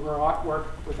preferred to do her artwork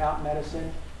without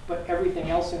medicine, but everything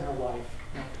else in her life,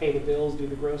 pay the bills, do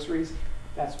the groceries,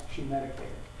 that's what she medicated.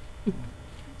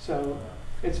 So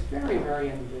it's very, very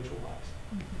individualized.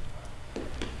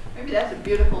 Maybe that's a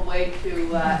beautiful way to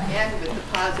end with the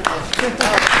positive.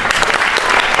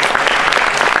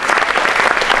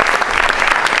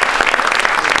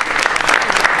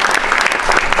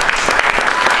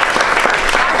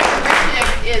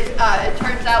 It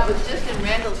turns out was just in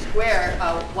Randall Square,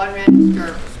 one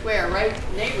Randall Square, right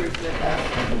neighbors with us.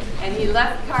 And he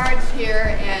left cards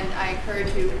here, and I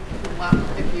encourage you,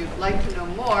 if you'd like to know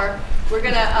more, we're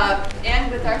going to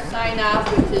end with our sign-off,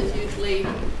 which is usually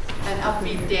an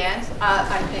upbeat dance.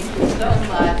 I thank you so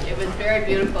much. It was very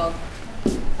beautiful,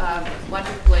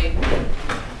 wonderfully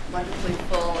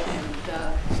full. And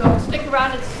so stick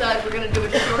around. We're going to do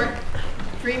a short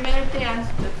 3-minute dance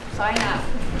to sign off.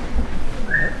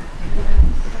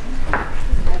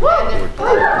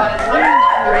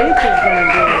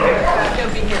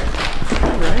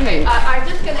 Okay, I'm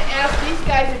just going to ask these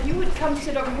guys if you would come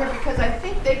sit over here because I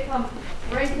think they come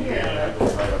right here.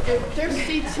 There's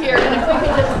seats here, and if we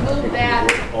could just move that.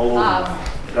 All over.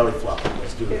 Belly flop.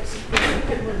 Let's do this. If we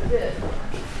could move this. Is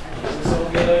this all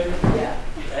good? Yeah.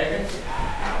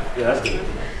 Yeah, that's good.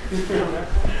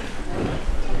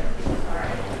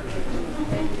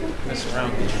 Mess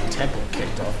around, get your temple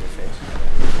kicked off your face.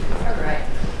 All right.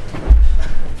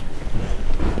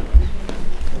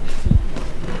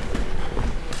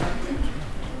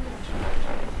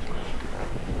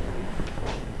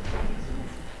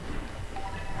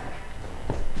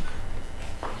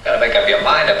 Gotta make up your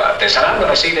mind about this, and I'm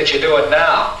gonna see that you do it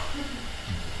now.